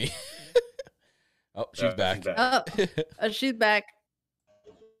dropped Kimmy. Oh, she's back. She's back.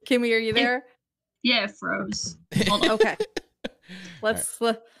 Kimmy, are you there? Yeah, it froze. Hold on. Okay. Let's All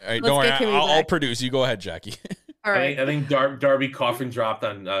right, let's don't worry. get Kimmy I'll back. produce. You go ahead, Jackie. All right. I think Darby coffin dropped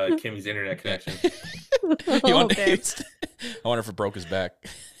on Kimmy's internet connection. Okay. I wonder if it broke his back.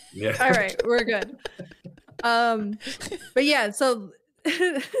 Yeah. All right, we're good. But yeah, so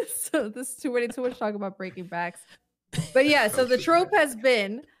this is too much talk about breaking backs. But yeah, so the trope has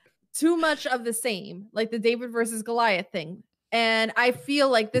been too much of the same, like the David versus Goliath thing. And I feel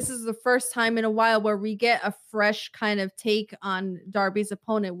like this is the first time in a while where we get a fresh kind of take on Darby's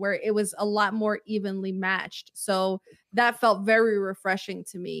opponent, where it was a lot more evenly matched. So that felt very refreshing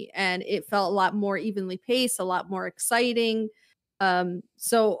to me. And it felt a lot more evenly paced, a lot more exciting.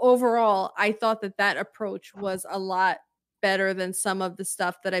 So overall, I thought that approach was a lot better than some of the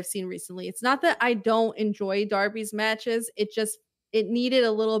stuff that I've seen recently. It's not that I don't enjoy Darby's matches. It needed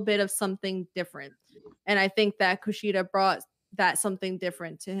a little bit of something different. And I think that Kushida brought that something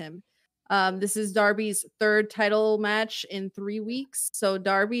different to him. This is Darby's third title match in 3 weeks. So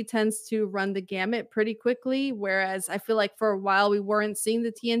Darby tends to run the gamut pretty quickly. Whereas I feel like for a while we weren't seeing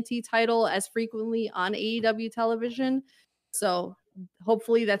the TNT title as frequently on AEW television. So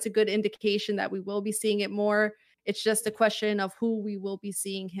hopefully that's a good indication that we will be seeing it more. It's just a question of who we will be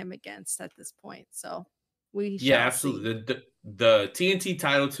seeing him against at this point. So we shall absolutely. The TNT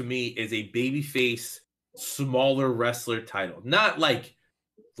title to me is a babyface, smaller wrestler title. Not like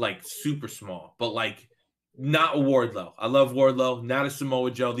super small, but like not a Wardlow. I love Wardlow, not a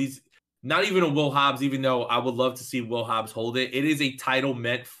Samoa Joe. Not even a Will Hobbs, even though I would love to see Will Hobbs hold it. It is a title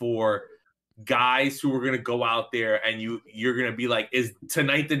meant for guys who are going to go out there and you're going to be like, is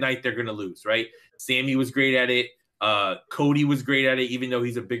tonight the night they're going to lose, right? Sammy was great at it. Cody was great at it, even though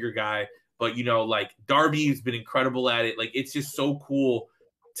he's a bigger guy. But, like Darby's been incredible at it. Like, it's just so cool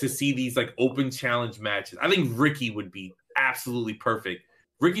to see these like open challenge matches. I think Ricky would be absolutely perfect.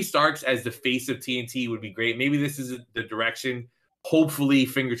 Ricky Starks as the face of TNT would be great. Maybe this is the direction. Hopefully,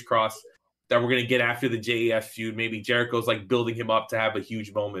 fingers crossed, that we're going to get after the JEF feud. Maybe Jericho's like building him up to have a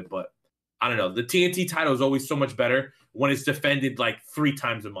huge moment. But I don't know. The TNT title is always so much better when it's defended like 3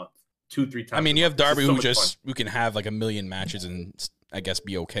 times a month, 2-3 times. I mean, you have Darby so who can have like a million matches and I guess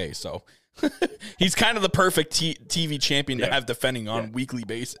be okay. So he's kind of the perfect TV champion to have defending on weekly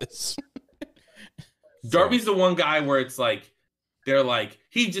basis. Darby's the one guy where it's like, they're like,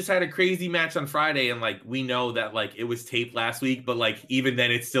 he just had a crazy match on Friday, and like we know that like it was taped last week, but like even then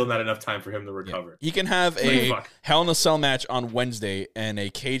it's still not enough time for him to recover. He can have a Hell in a Cell match on Wednesday and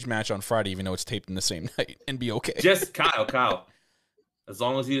a cage match on Friday, even though it's taped in the same night, and be okay. Just Kyle, as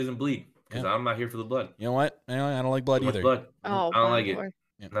long as he doesn't bleed, because I'm not here for the blood. You know what? I don't like blood either. Blood. Oh, I don't like it.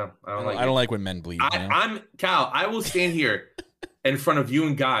 Yeah. No, I don't like it. I don't like when men bleed. I'm Cal. I will stand here in front of you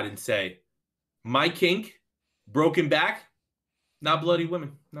and God and say, my kink, broken back, not bloody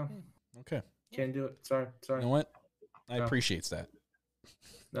women. No. Okay. Can't do it. Sorry. You know what? I appreciate that.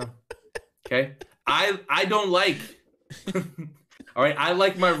 No. Okay. I don't like. All right. I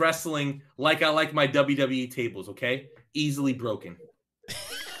like my wrestling like I like my WWE tables. Okay. Easily broken.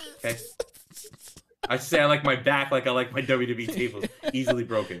 Okay. I say I like my back like I like my WWE tables. Easily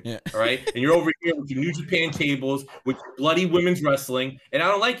broken. Yeah. All right. And you're over here with your New Japan tables with bloody women's wrestling, and I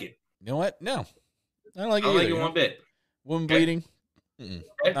don't like it. You know what? No. I don't like it. I don't either, like it one bit. Women bleeding.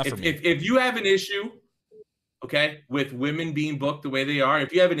 Not for me. If you have an issue, okay, with women being booked the way they are,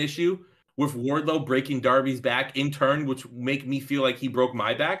 if you have an issue with Wardlow breaking Darby's back in turn, which make me feel like he broke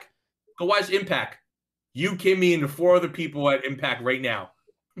my back, go watch Impact. You, Kimmy, and the 4 other people at Impact right now.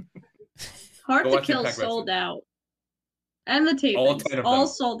 Hard to Kill sold out. And the tapings, all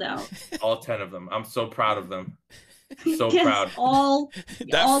sold out. All 10 of them. I'm so proud of them. So Yes, proud.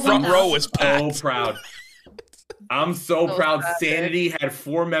 That front row was packed. So proud. I'm so proud. Sad, Sanity had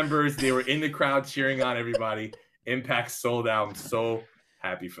 4 members. They were in the crowd cheering on everybody. Impact sold out. I'm so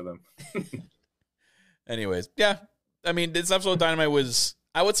happy for them. Anyways, yeah. I mean, this episode of Dynamite was,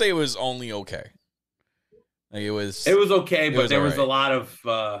 I would say it was only okay. Like it was okay, but there was right. a lot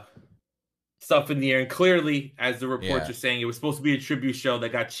of stuff in the air. And clearly, as the reports are saying, it was supposed to be a tribute show that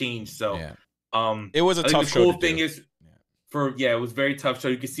got changed. So it was a tough show. The cool thing is, it was a very tough show.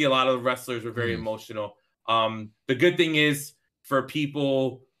 You can see a lot of the wrestlers were very emotional. The good thing is for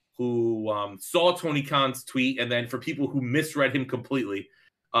people who saw Tony Khan's tweet, and then for people who misread him completely,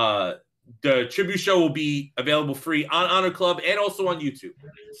 The tribute show will be available free on Honor Club and also on YouTube.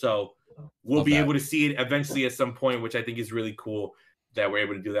 So we'll be able to see it eventually at some point, which I think is really cool that we're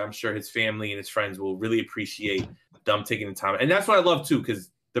able to do that. I'm sure his family and his friends will really appreciate them taking the time. And that's what I love too,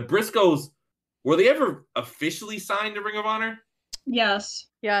 because the Briscoes, were they ever officially signed to Ring of Honor? Yes.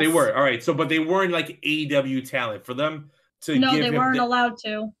 Yes. They were. All right. So, but they weren't like AEW talent. For them to No, give they him weren't allowed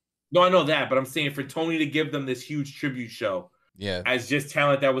to. No, I know that, but I'm saying for Tony to give them this huge tribute show as just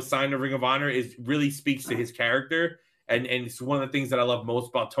talent that was signed to Ring of Honor is really speaks to his character. And it's one of the things that I love most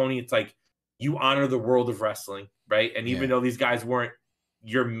about Tony. It's like you honor the world of wrestling, right? And even though these guys weren't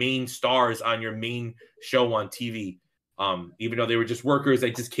your main stars on your main show on TV, even though they were just workers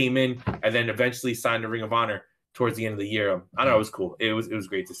that just came in and then eventually signed to Ring of Honor towards the end of the year. I don't know, it was cool. It was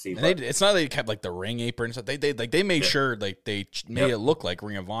great to see. It's not like they kept like the ring apron and stuff. They made sure like they made it look like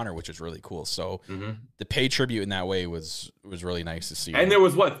Ring of Honor, which is really cool. So the pay tribute in that way was really nice to see. And there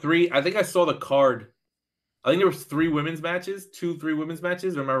was three? I think I saw the card. I think there was 3 women's matches, 3 women's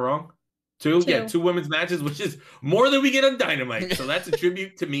matches. Am I wrong? 2? Yeah, 2 women's matches, which is more than we get on Dynamite. So that's a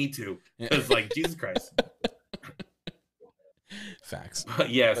tribute to me too. Because like Jesus Christ. Facts.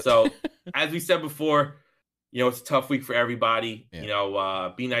 Yeah. So as we said before, it's a tough week for everybody.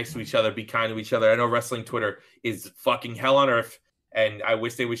 Be nice to each other, be kind to each other. I know wrestling Twitter is fucking hell on earth, and I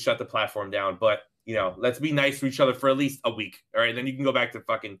wish they would shut the platform down. But let's be nice to each other for at least a week. All right, then you can go back to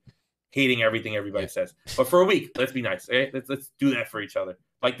fucking hating everything everybody says. But for a week, let's be nice. Okay? Let's do that for each other.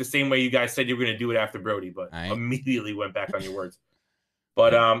 Like the same way you guys said you were going to do it after Brody, but immediately went back on your words.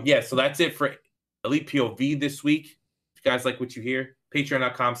 But so that's it for Elite POV this week. If you guys like what you hear,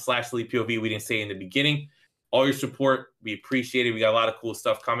 patreon.com/Elite POV. We didn't say in the beginning. All your support, we appreciate it. We got a lot of cool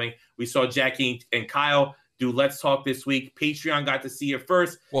stuff coming. We saw Jackie and Kyle do Let's Talk this week. Patreon got to see it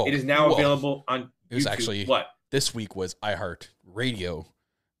first. It is now available on It was YouTube. actually this week was iHeart Radio.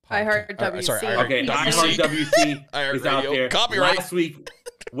 iHeart WC. Okay, iHeart WC is out there. Copyright. Last week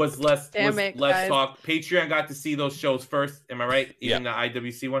was Let's Talk. Patreon got to see those shows first. Am I right? Even the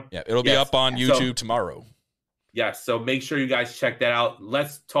IWC one? Yeah, it'll be up on YouTube tomorrow. Yes, so make sure you guys check that out.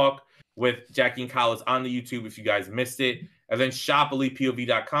 Let's Talk with Jackie and Kyle is on the YouTube if you guys missed it. And then shop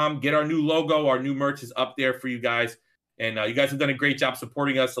ElitePOV.com. Get our new logo. Our new merch is up there for you guys. And you guys have done a great job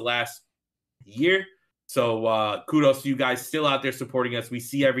supporting us the last year. So kudos to you guys still out there supporting us. We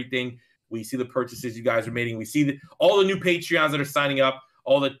see everything. We see the purchases you guys are making. We see all the new Patreons that are signing up,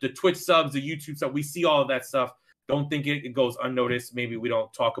 all the Twitch subs, the YouTube stuff. We see all of that stuff. Don't think it goes unnoticed. Maybe we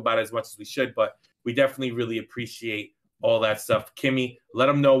don't talk about it as much as we should, but we definitely really appreciate all that stuff. Kimmy, let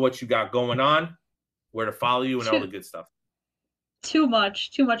them know what you got going on, where to follow you, and all the good stuff. Too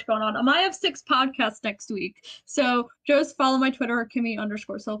much going on. I have 6 podcasts next week. So just follow my Twitter,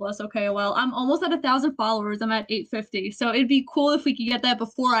 Kimmy_Silvas. I'm almost at 1,000 followers. I'm at 850. So it'd be cool if we could get that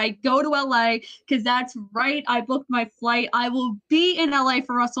before I go to LA, because that's right. I booked my flight. I will be in LA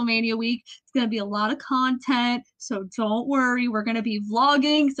for WrestleMania week. It's going to be a lot of content. So don't worry. We're going to be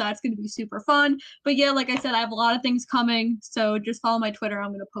vlogging. So that's going to be super fun. But yeah, like I said, I have a lot of things coming. So just follow my Twitter. I'm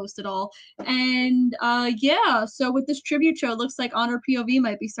going to post it all. And so with this tribute show, it looks like Honor POV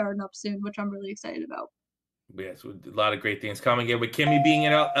might be starting up soon, which I'm really excited about. Yes, a lot of great things coming in. With Kimmy being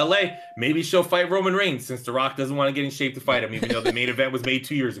in LA, maybe she'll fight Roman Reigns, since The Rock doesn't want to get in shape to fight him, even though the main event was made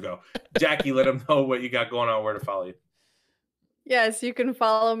 2 years ago. Jackie, let them know what you got going on, where to follow you. Yes, you can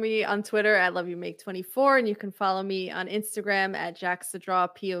follow me on Twitter at LoveYouMake24, and you can follow me on Instagram at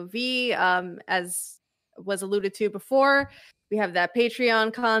JacksTheDrawPOV. As was alluded to before, we have that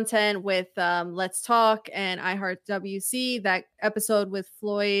Patreon content with Let's Talk and iHeart WC. That episode with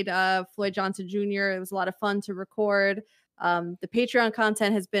Floyd Johnson Jr. It was a lot of fun to record. The Patreon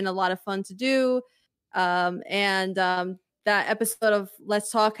content has been a lot of fun to do. And that episode of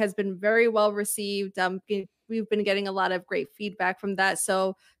Let's Talk has been very well received. We've been getting a lot of great feedback from that.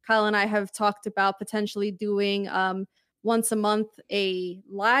 So Kyle and I have talked about potentially doing once a month a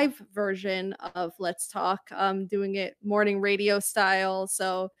live version of Let's Talk, doing it morning radio style.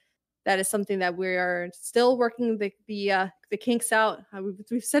 So that is something that we are still working the kinks out.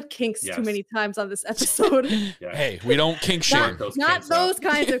 We've said kinks too many times on this episode. Hey, we don't kink shame. Not those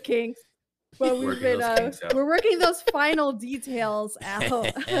kinds of kinks. But we're working those final details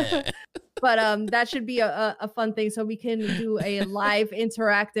out. But that should be a fun thing, so we can do a live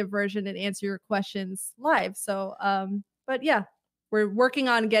interactive version and answer your questions live. So but yeah, we're working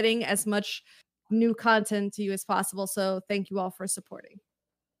on getting as much new content to you as possible. So thank you all for supporting.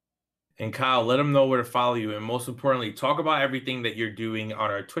 And Kyle, let them know where to follow you, and most importantly, talk about everything that you're doing on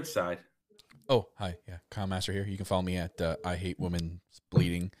our Twitch side. Oh, hi, yeah, Kyle Master here. You can follow me at I Hate Women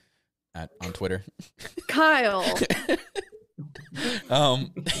Bleeding on Twitter. Kyle.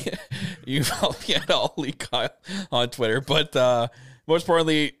 You follow me at Ollie Kyle on Twitter. But most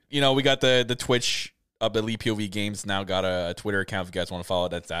importantly, you know, we got the Twitch of Elite POV Games now got a Twitter account if you guys want to follow.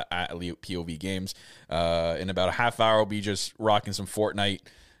 That's at Elite POV Games. In about a half hour, we'll be just rocking some Fortnite.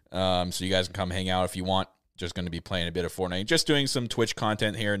 So you guys can come hang out if you want. Just going to be playing a bit of Fortnite, just doing some Twitch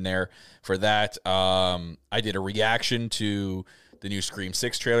content here and there for that. I did a reaction to the new Scream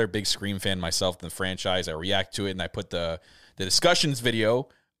 6 trailer. Big Scream fan myself in the franchise. I react to it, and I put the discussions video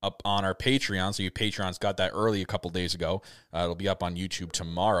up on our Patreon. So you Patreons got that early a couple days ago. It'll be up on YouTube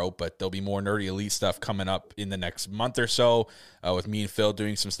tomorrow, but there'll be more Nerdy Elite stuff coming up in the next month or so with me and Phil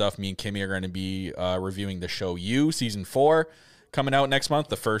doing some stuff. Me and Kimmy are going to be reviewing the show You, Season 4, coming out next month.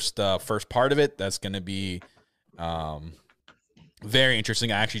 The first part of it. That's going to be very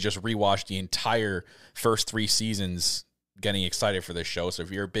interesting. I actually just rewatched the entire first 3 seasons, getting excited for this show. So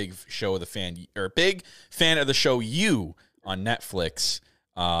if you're a big big fan of the show You on Netflix,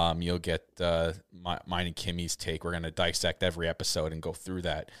 you'll get mine and Kimmy's take. We're going to dissect every episode and go through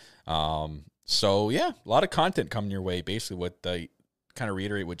that. So yeah, a lot of content coming your way. Basically what kind of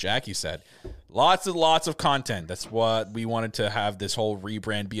reiterate what Jackie said. Lots of content. That's what we wanted to have this whole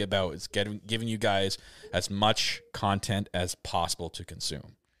rebrand be about. It's giving you guys as much content as possible to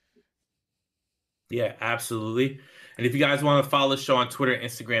consume. Yeah, absolutely. And if you guys want to follow the show on Twitter and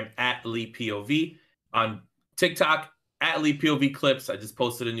Instagram at Elite POV, on TikTok at Elite POV Clips. I just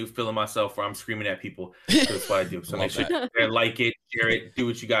posted a new film of myself where I'm screaming at people. That's what I do. So make sure you like it, share it, do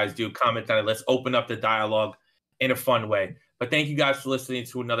what you guys do, comment on it. Let's open up the dialogue in a fun way. But thank you guys for listening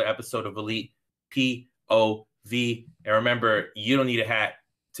to another episode of Elite POV. And remember, you don't need a hat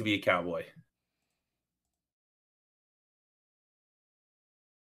to be a cowboy.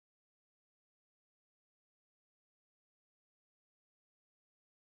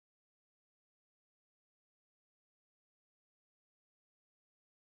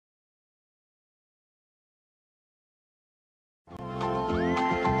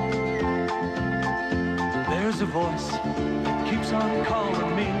 There's a voice that keeps on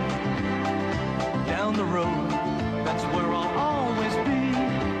calling me down the road. That's where I'll always be.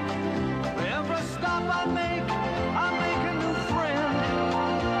 Every stop I make a new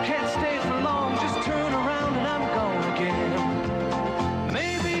friend. Can't stay for long, just turn around and I'm gone again.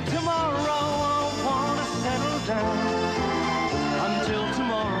 Maybe tomorrow I'll wanna settle down. Until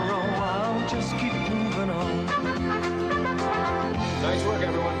tomorrow I'll just keep moving on. Nice work,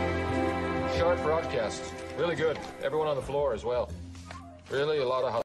 everyone. Sharp broadcast. Really good. Everyone on the floor as well. Really a lot of